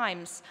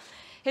times.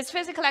 His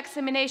physical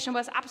examination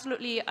was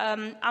absolutely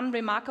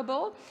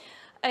unremarkable.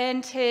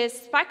 And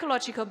his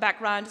psychological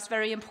background is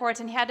very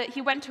important.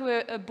 He went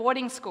to a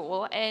boarding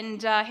school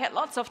and had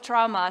lots of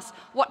traumas,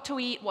 what to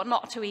eat, what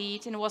not to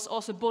eat, and was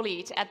also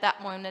bullied at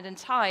that moment in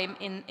time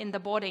in the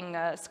boarding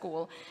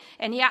school.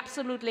 And he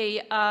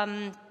absolutely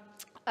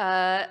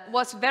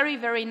was very,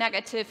 very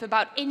negative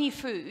about any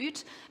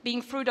food,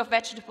 being fruit or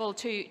vegetable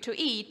to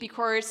eat,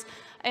 because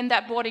in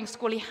that boarding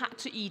school he had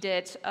to eat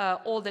it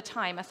all the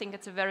time. I think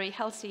it's a very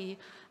healthy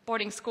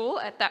boarding school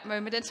at that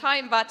moment in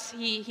time, but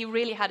he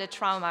really had a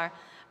trauma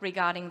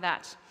regarding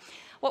that.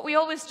 What we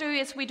always do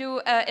is we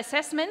do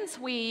assessments.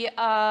 We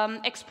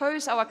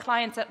expose our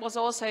clients. That was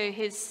also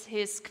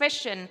his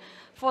question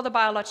for the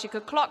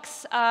biological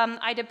clocks.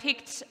 I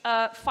depict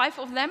 5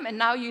 of them, and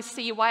now you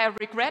see why I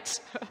regret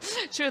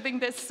choosing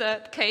this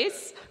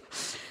case.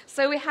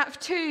 So we have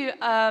 2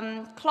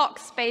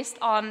 clocks based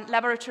on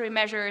laboratory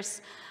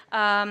measures.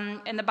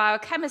 In the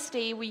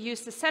biochemistry, we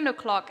use the Seng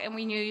clock, and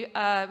we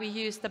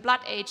use the blood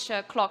age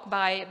clock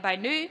by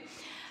Nu.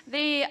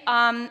 They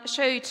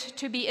showed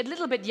to be a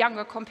little bit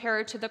younger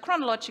compared to the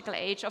chronological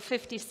age of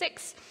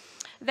 56.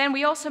 Then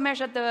we also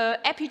measured the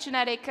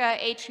epigenetic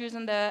age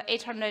using the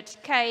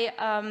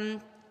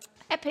 800K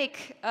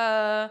EPIC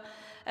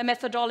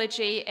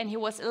methodology, and he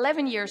was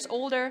 11 years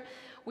older.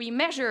 We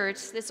measured,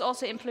 this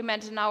also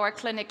implemented in our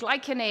clinic,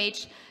 glycan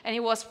age, and he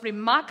was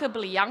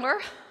remarkably younger.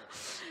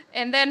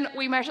 And then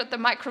we measured the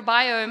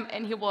microbiome,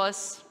 and he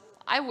was,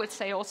 I would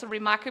say, also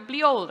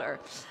remarkably older.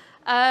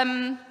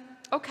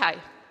 Okay,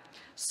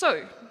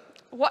 so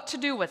what to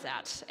do with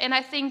that? And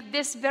I think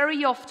this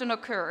very often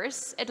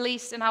occurs, at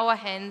least in our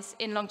hands,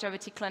 in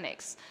longevity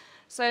clinics.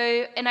 So,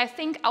 and I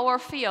think our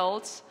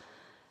field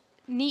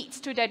needs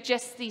to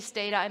digest these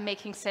data and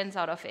making sense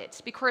out of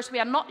it, because we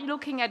are not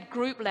looking at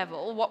group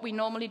level, what we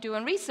normally do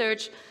in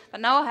research,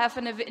 but now I have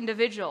an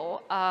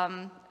individual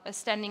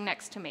standing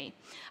next to me.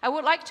 I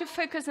would like to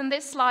focus in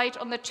this slide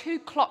on the 2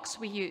 clocks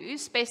we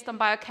use based on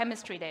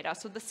biochemistry data,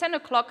 so the Seng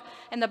clock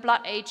and the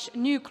blood age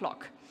Nu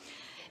clock.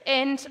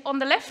 And on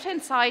the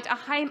left-hand side,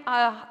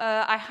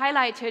 I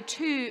highlighted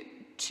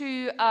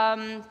two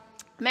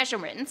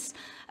measurements,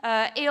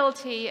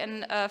 ALT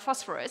and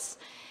phosphorus.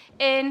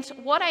 And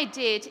what I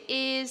did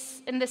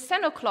is, in the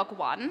Seng clock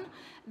one,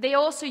 they're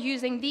also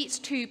using these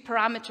 2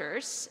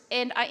 parameters,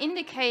 and I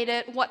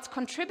indicated what's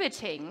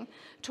contributing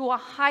to a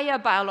higher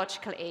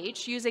biological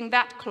age using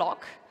that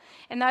clock.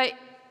 And I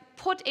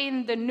put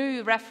in the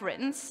new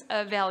reference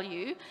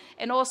value,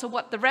 and also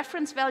what the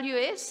reference value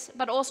is,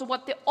 but also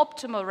what the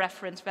optimal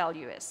reference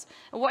value is.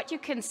 And what you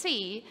can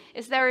see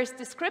is there is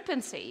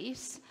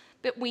discrepancies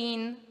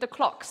between the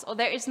clocks, or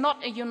there is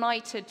not a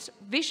united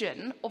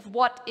vision of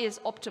what is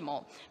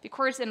optimal.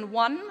 Because in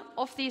one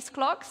of these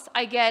clocks,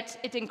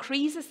 it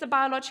increases the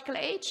biological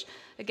age,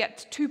 I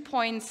get 2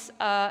 points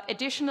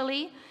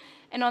additionally,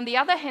 and on the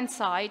other hand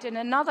side, in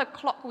another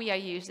clock we are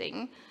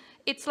using,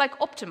 it's like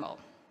optimal.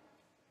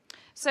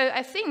 So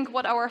I think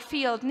what our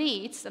field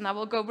needs, and I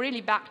will go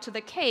really back to the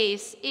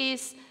case,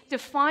 is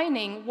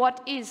defining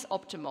what is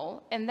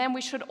optimal, and then we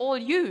should all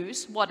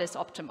use what is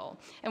optimal.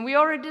 And we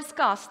already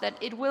discussed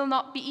that it will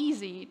not be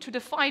easy to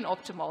define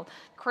optimal.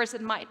 Of course,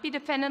 it might be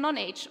dependent on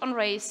age, on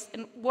race,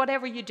 and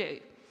whatever you do.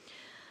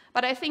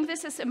 But I think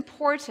this is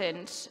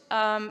important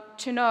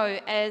to know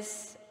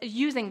as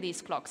using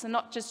these clocks, and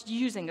not just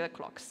using the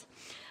clocks.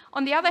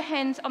 On the other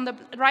hand, on the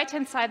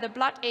right-hand side, the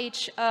blood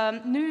age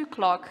Nu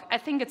clock, I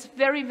think it's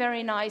very,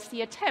 very nice,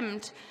 the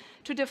attempt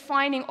to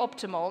defining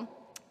optimal.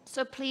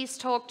 So please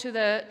talk to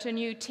the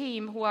new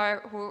team who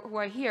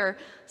are here,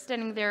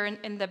 standing there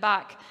in the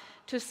back,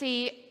 to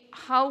see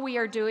how we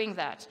are doing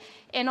that.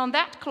 And on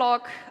that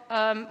clock,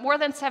 more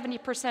than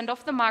 70%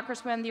 of the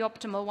markers were in the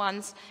optimal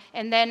ones,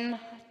 and then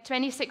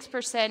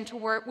 26% who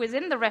were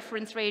within the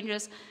reference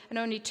ranges, and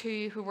only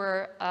 2 who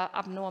were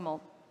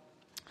abnormal.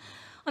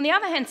 On the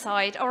other hand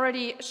side, I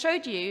already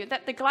showed you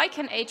that the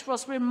glycan age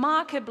was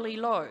remarkably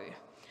low,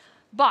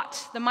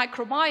 but the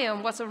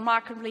microbiome was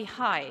remarkably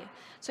high.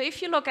 So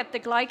if you look at the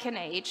glycan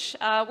age,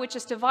 which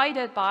is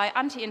divided by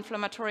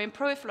anti-inflammatory and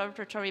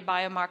pro-inflammatory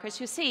biomarkers,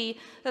 you see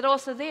that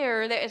also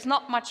there is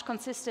not much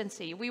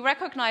consistency. We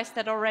recognize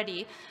that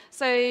already.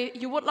 So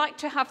you would like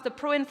to have the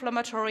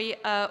pro-inflammatory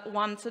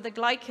one, so the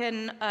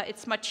glycan,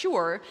 it's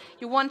mature.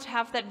 You want to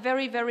have that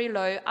very, very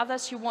low.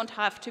 Others you want to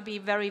have to be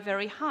very,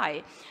 very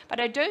high. But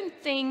I don't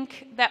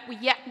think that we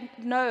yet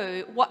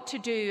know what to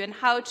do and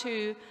how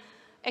to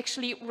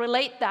actually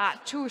relate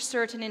that to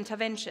certain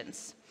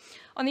interventions.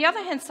 On the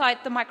other hand side,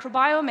 the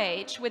microbiome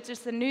age, which is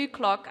the Nu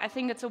clock, I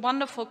think it's a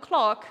wonderful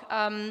clock.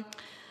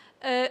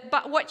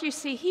 But what you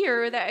see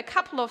here, there are a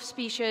couple of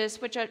species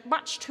which are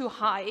much too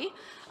high,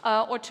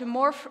 or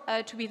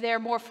to be there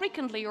more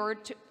frequently, or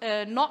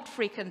not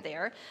frequent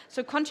there,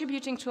 so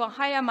contributing to a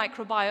higher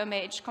microbiome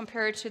age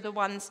compared to the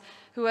ones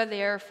who are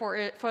there for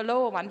a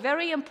lower one.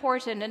 Very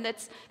important, and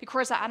it's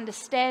because I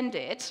understand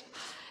it.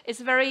 It's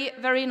very,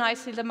 very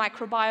nicely the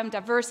microbiome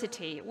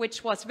diversity,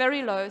 which was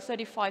very low,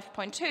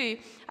 35.2.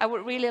 I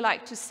would really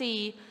like to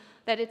see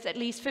that it's at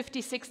least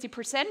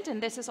 50-60%,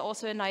 and this is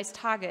also a nice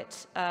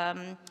target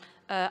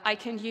I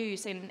can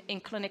use in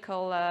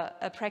clinical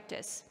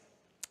practice.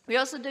 We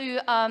also do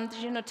the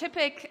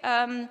genotypic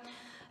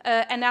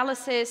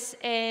analysis,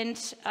 and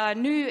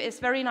Nu is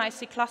very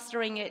nicely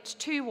clustering it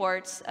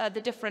towards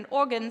the different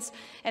organs,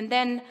 and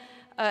then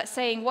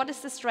saying what is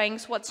the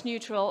strength, what's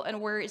neutral,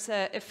 and where is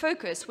a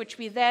focus, which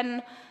we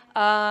then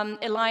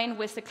align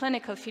with the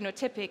clinical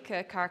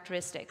phenotypic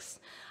characteristics.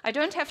 I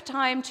don't have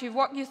time to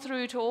walk you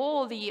through to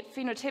all the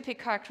phenotypic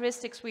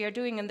characteristics we are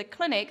doing in the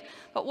clinic,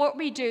 but what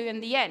we do in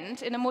the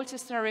end, in a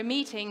multiscenario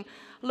meeting,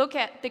 look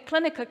at the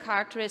clinical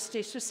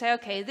characteristics to say,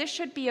 okay, this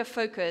should be a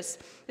focus,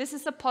 this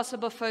is a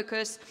possible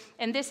focus,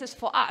 and this is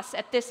for us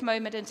at this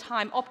moment in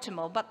time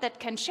optimal, but that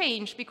can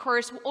change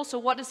because also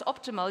what is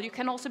optimal, you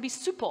can also be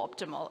super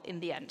optimal in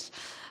the end.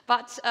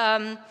 But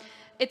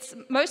it's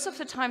most of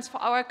the times for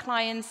our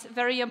clients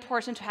very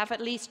important to have at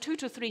least 2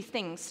 to 3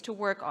 things to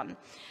work on.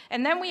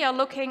 And then we are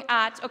looking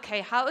at, okay,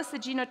 how is the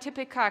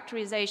genotypic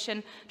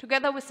characterization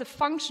together with the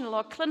functional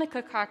or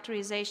clinical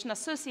characterization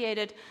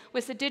associated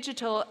with the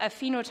digital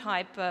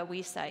phenotype,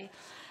 we say.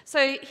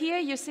 So here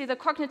you see the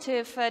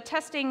cognitive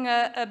testing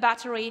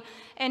battery,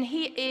 and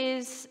he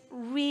is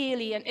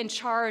really in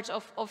charge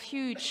of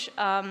huge,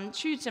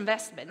 huge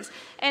investments.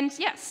 And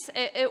yes,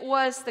 it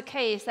was the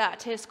case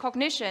that his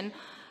cognition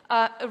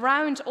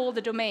around all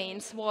the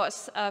domains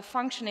was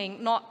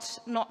functioning not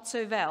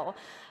so well.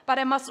 But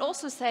I must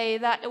also say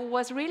that it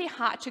was really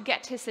hard to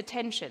get his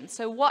attention.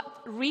 So what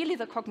really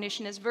the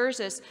cognition is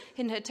versus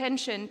his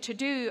attention to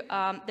do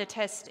the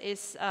test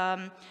is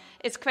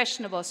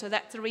questionable. So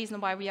that's the reason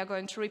why we are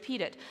going to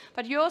repeat it.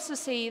 But you also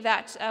see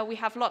that we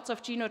have lots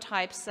of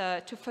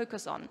genotypes to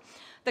focus on.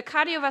 The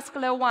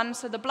cardiovascular one,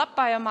 so the blood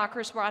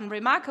biomarkers were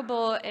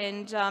unremarkable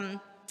and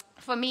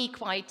for me,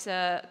 quite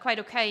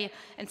okay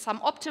and some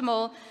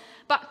optimal.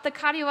 But the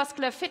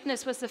cardiovascular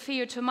fitness with the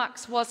VO2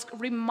 max was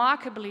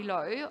remarkably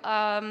low.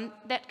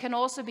 That can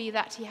also be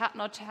that he had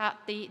not had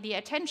the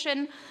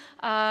attention.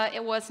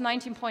 It was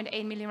 19.8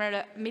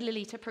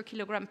 milliliter per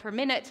kilogram per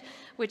minute,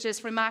 which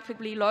is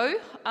remarkably low.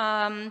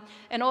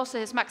 And also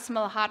his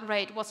maximal heart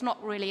rate was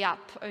not really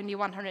up, only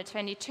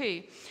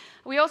 122.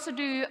 We also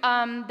do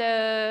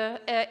the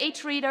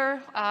H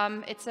reader.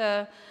 It's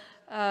a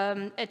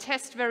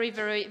test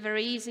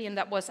very easy, and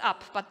that was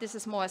up, but this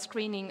is more a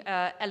screening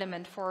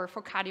element for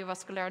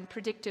cardiovascular and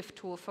predictive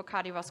tool for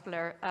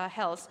cardiovascular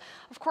health.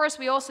 Of course,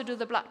 we also do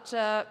the blood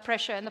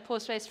pressure and the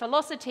post-race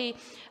velocity,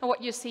 and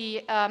what you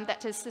see,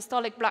 that is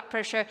systolic blood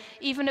pressure.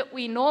 Even if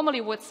we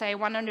normally would say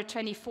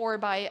 124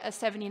 by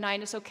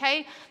 79 is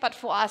okay, but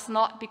for us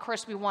not,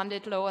 because we want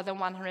it lower than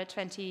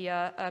 120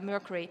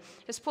 mercury.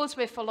 His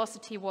pulse-wave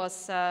velocity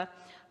was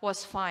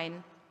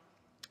fine.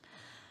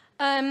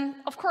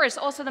 Of course,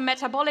 also the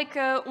metabolic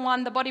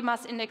one, the body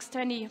mass index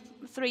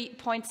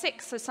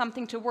 23.6, so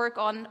something to work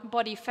on,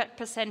 body fat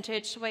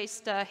percentage,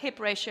 waist hip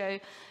ratio.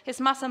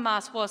 His muscle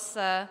mass was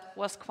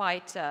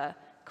quite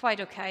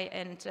okay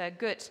and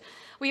good.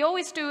 We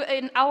always do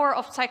an hour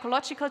of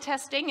psychological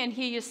testing, and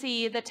here you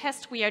see the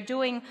test we are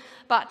doing,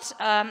 but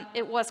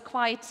it was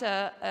quite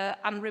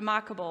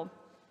unremarkable,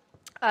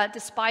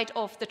 despite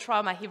of the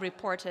trauma he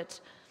reported.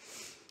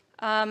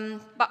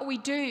 But we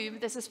do,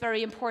 this is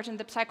very important,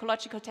 the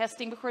psychological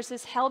testing, because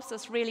this helps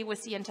us really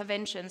with the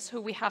interventions,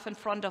 who we have in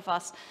front of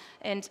us,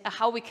 and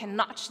how we can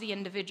nudge the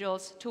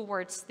individuals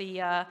towards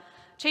the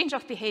change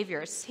of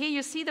behaviors. Here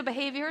you see the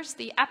behaviors.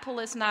 The apple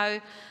is now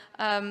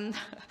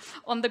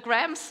on the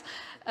grams.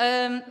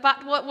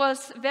 But what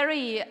was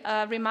very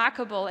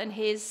remarkable in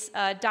his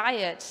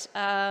diet,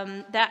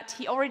 that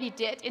he already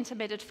did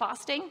intermittent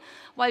fasting.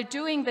 While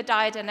doing the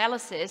diet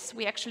analysis,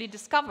 we actually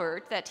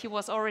discovered that he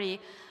was already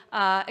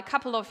a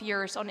couple of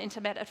years on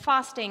intermittent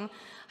fasting.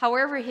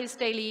 However, his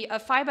daily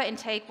fiber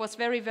intake was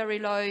very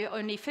low,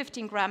 only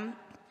 15 grams.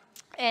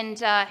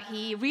 And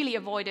he really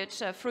avoided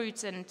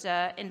fruits and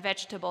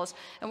vegetables,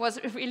 and was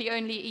really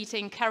only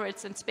eating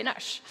carrots and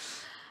spinach.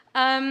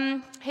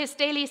 His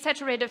daily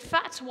saturated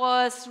fat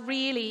was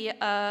really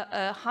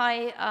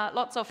high,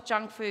 lots of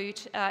junk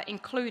food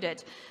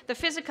included. The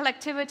physical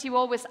activity we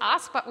always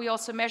ask, but we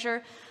also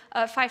measure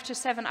 5 to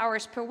 7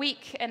 hours per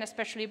week, and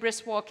especially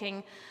brisk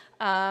walking,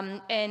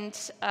 and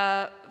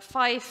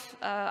 5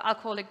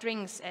 alcoholic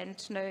drinks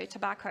and no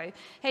tobacco.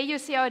 Here you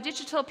see our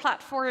digital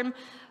platform.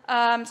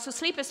 So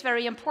sleep is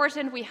very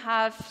important. We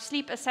have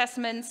sleep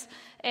assessments,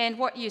 and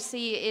what you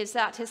see is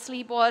that his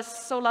sleep was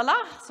so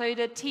la-la, so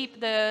the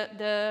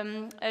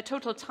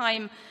total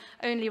time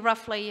only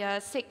roughly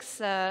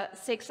 6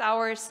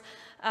 hours,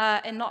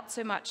 and not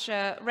so much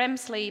REM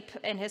sleep,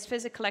 and his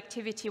physical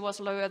activity was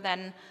lower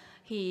than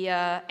he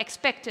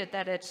expected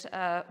that it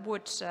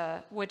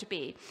would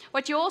be.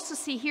 What you also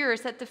see here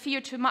is that the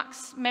VO2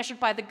 max measured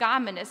by the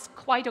Garmin is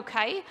quite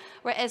okay,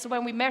 whereas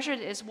when we measured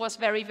it was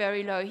very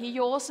low. Here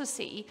you also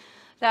see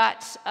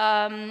that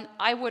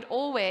I would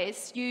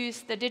always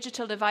use the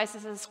digital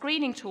devices as a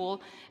screening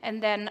tool, and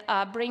then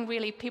bring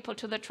really people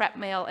to the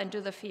treadmill and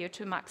do the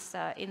VO2 max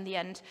in the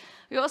end.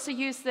 We also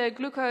use the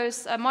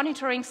glucose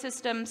monitoring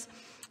systems,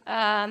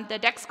 the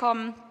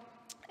Dexcom,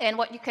 And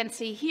what you can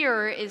see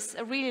here is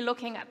really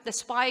looking at the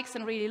spikes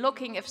and really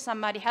looking if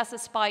somebody has a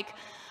spike.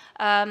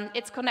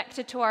 It's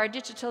connected to our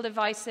digital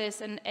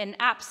devices and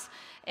apps,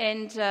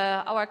 and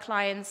our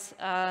clients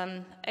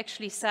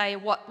actually say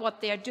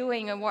what they're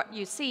doing, and what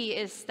you see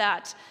is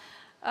that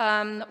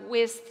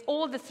with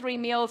all the 3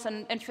 meals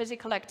and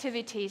physical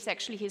activities,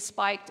 actually he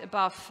spiked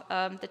above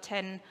the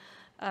 10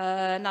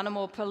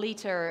 nanomole per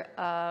liter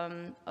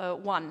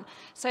one.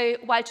 So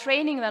while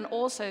training then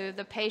also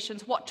the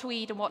patients what to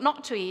eat and what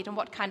not to eat and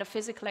what kind of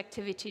physical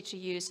activity to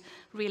use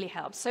really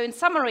helps. So in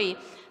summary,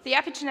 the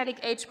epigenetic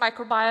age,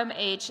 microbiome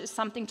age is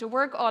something to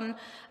work on.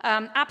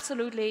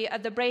 Absolutely,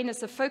 the brain is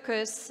the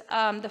focus.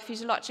 The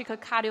physiological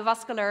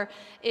cardiovascular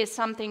is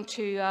something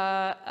to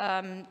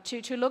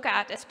look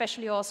at,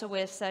 especially also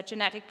with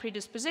genetic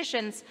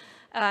predispositions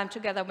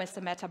together with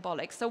the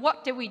metabolic. So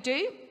what did we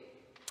do?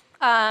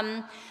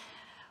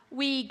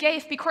 We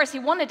gave, because he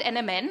wanted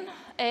NMN,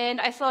 and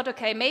I thought,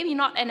 okay, maybe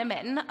not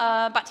NMN,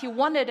 but he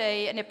wanted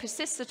and it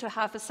persisted to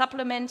have a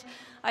supplement.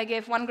 I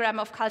gave 1 gram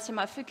of calcium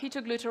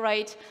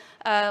alpha-ketoglutarate,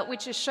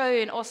 which is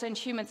shown also in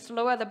humans to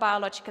lower the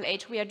biological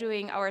age. We are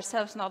doing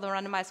ourselves now the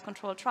randomized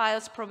controlled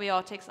trials,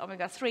 probiotics,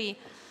 omega-3,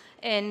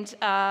 and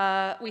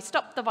we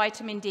stopped the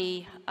vitamin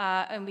D,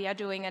 and we are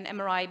doing an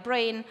MRI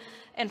brain.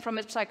 And from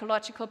a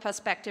psychological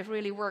perspective,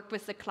 really work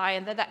with the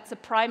client that that's the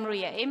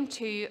primary aim,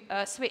 to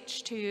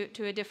switch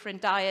to a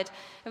different diet.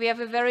 And we have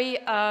a very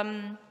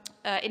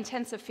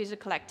intensive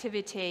physical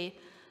activity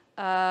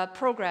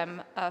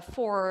program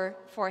for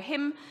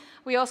him.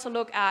 We also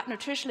look at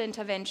nutritional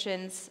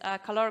interventions,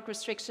 caloric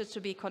restrictions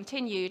to be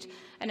continued,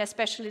 and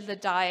especially the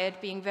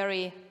diet being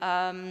very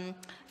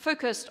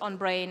focused on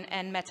brain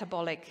and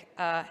metabolic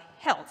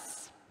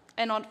health,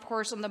 and of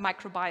course on the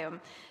microbiome.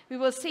 We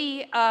will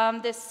see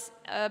this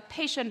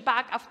patient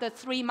back after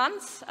 3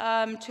 months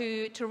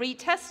to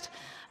retest.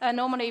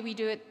 Normally we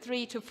do it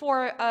 3 to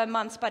 4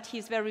 months, but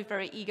he's very,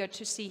 very eager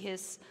to see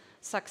his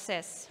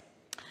success.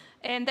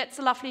 And that's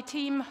a lovely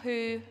team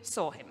who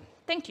saw him.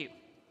 Thank you.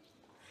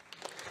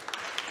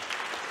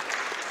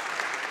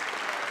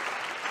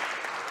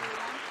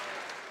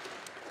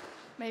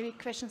 Maybe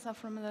questions are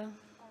from the...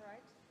 All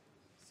right.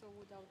 So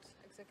without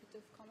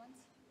executive comments?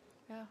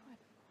 Yeah.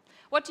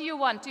 What do you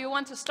want? Do you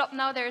want to stop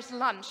now? There's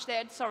lunch.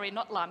 Sorry,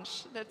 not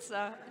lunch. That's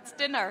it's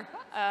dinner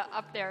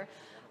up there.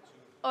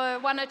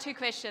 1 or 2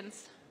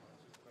 questions.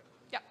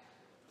 Yeah.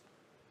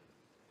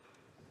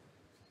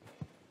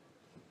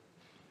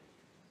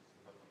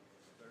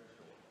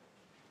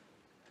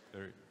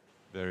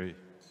 Very,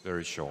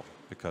 very short,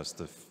 because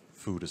the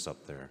food is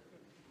up there.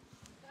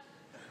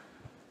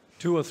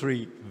 2 or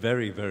 3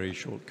 very, very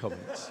short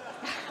comments.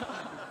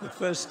 The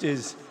first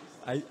is,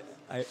 I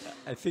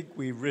think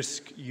we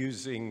risk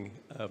using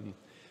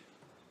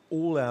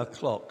all our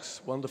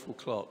clocks, wonderful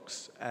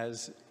clocks,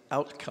 as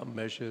outcome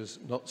measures,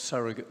 not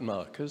surrogate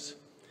markers.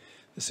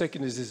 The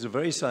second is, this is a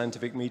very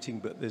scientific meeting,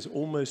 but there's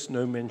almost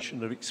no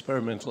mention of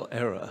experimental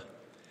error.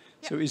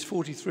 Yep. So is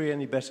 43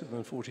 any better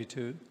than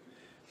 42?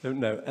 Don't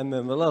know. And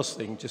then the last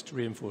thing, just to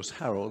reinforce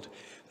Harold,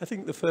 I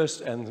think the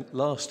first and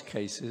last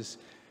cases,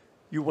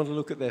 you want to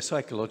look at their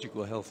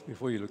psychological health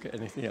before you look at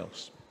anything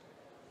else.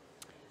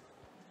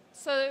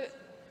 So,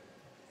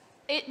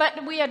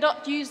 but we are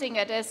not using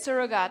it as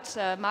surrogate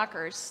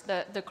markers,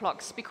 the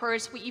clocks,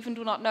 because we even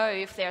do not know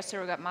if they are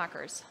surrogate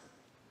markers.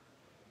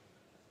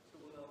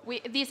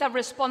 These are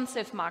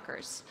responsive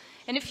markers.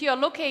 And if you're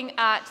looking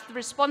at the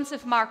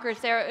responsive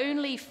markers, there are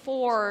only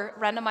 4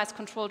 randomized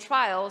controlled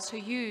trials who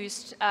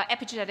used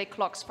epigenetic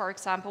clocks, for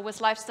example,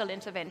 with lifestyle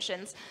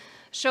interventions,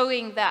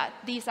 showing that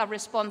these are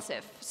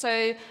responsive.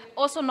 So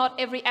also not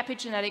every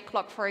epigenetic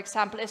clock, for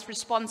example, is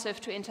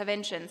responsive to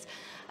interventions.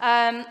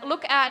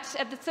 Look at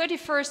the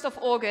 31st of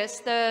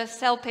August, the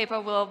Cell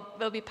paper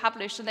will be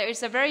published, and there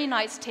is a very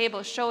nice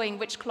table showing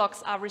which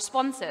clocks are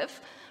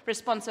responsive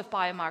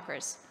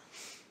biomarkers.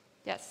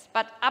 Yes,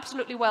 but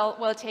absolutely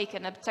well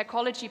taken. The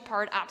psychology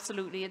part,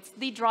 absolutely. It's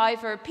the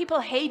driver. People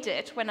hate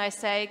it when I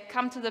say,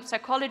 come to the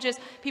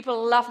psychologist.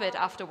 People love it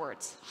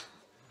afterwards.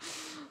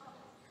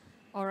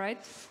 All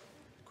right.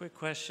 Quick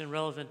question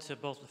relevant to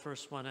both the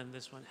first one and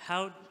this one.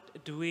 How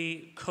do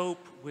we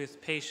cope with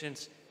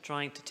patients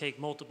trying to take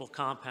multiple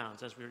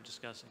compounds, as we were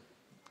discussing?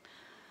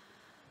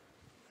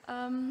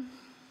 I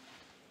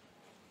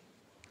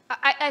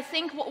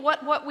think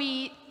what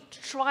we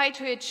try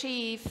to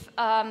achieve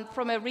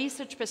from a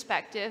research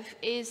perspective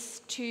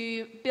is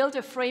to build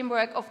a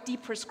framework of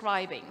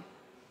deprescribing.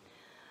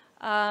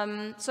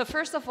 So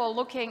first of all,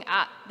 looking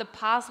at the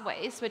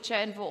pathways which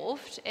are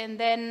involved, and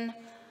then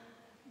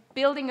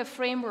building a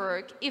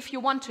framework, if you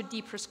want to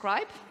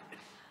deprescribe,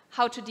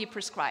 how to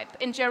deprescribe.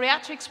 In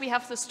geriatrics, we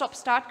have the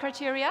stop-start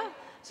criteria.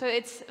 So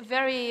it's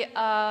very,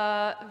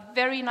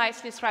 very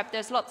nicely described.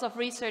 There's lots of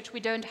research. We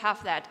don't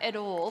have that at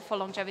all for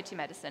longevity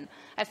medicine.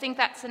 I think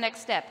that's the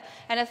next step.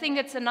 And I think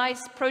it's a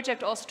nice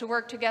project also to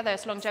work together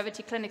as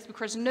longevity clinics,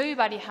 because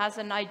nobody has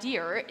an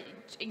idea,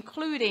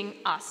 including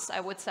us, I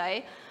would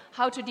say,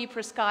 how to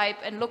deprescribe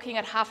and looking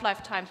at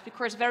half-life times,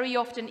 because very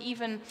often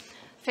even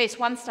phase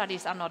 1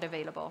 studies are not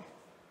available.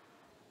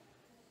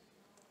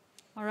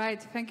 All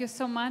right, thank you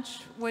so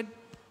much. With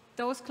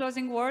those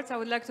closing words, I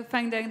would like to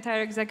thank the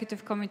entire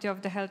Executive Committee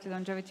of the Healthy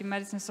Longevity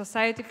Medicine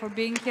Society for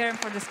being here and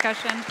for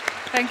discussion.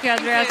 Thank you,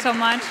 Andrea, so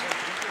much.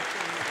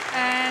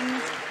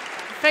 And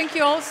thank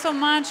you all so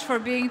much for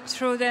being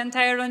through the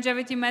entire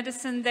Longevity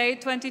Medicine Day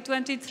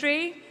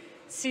 2023.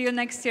 See you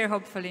next year,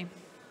 hopefully.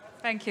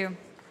 Thank you.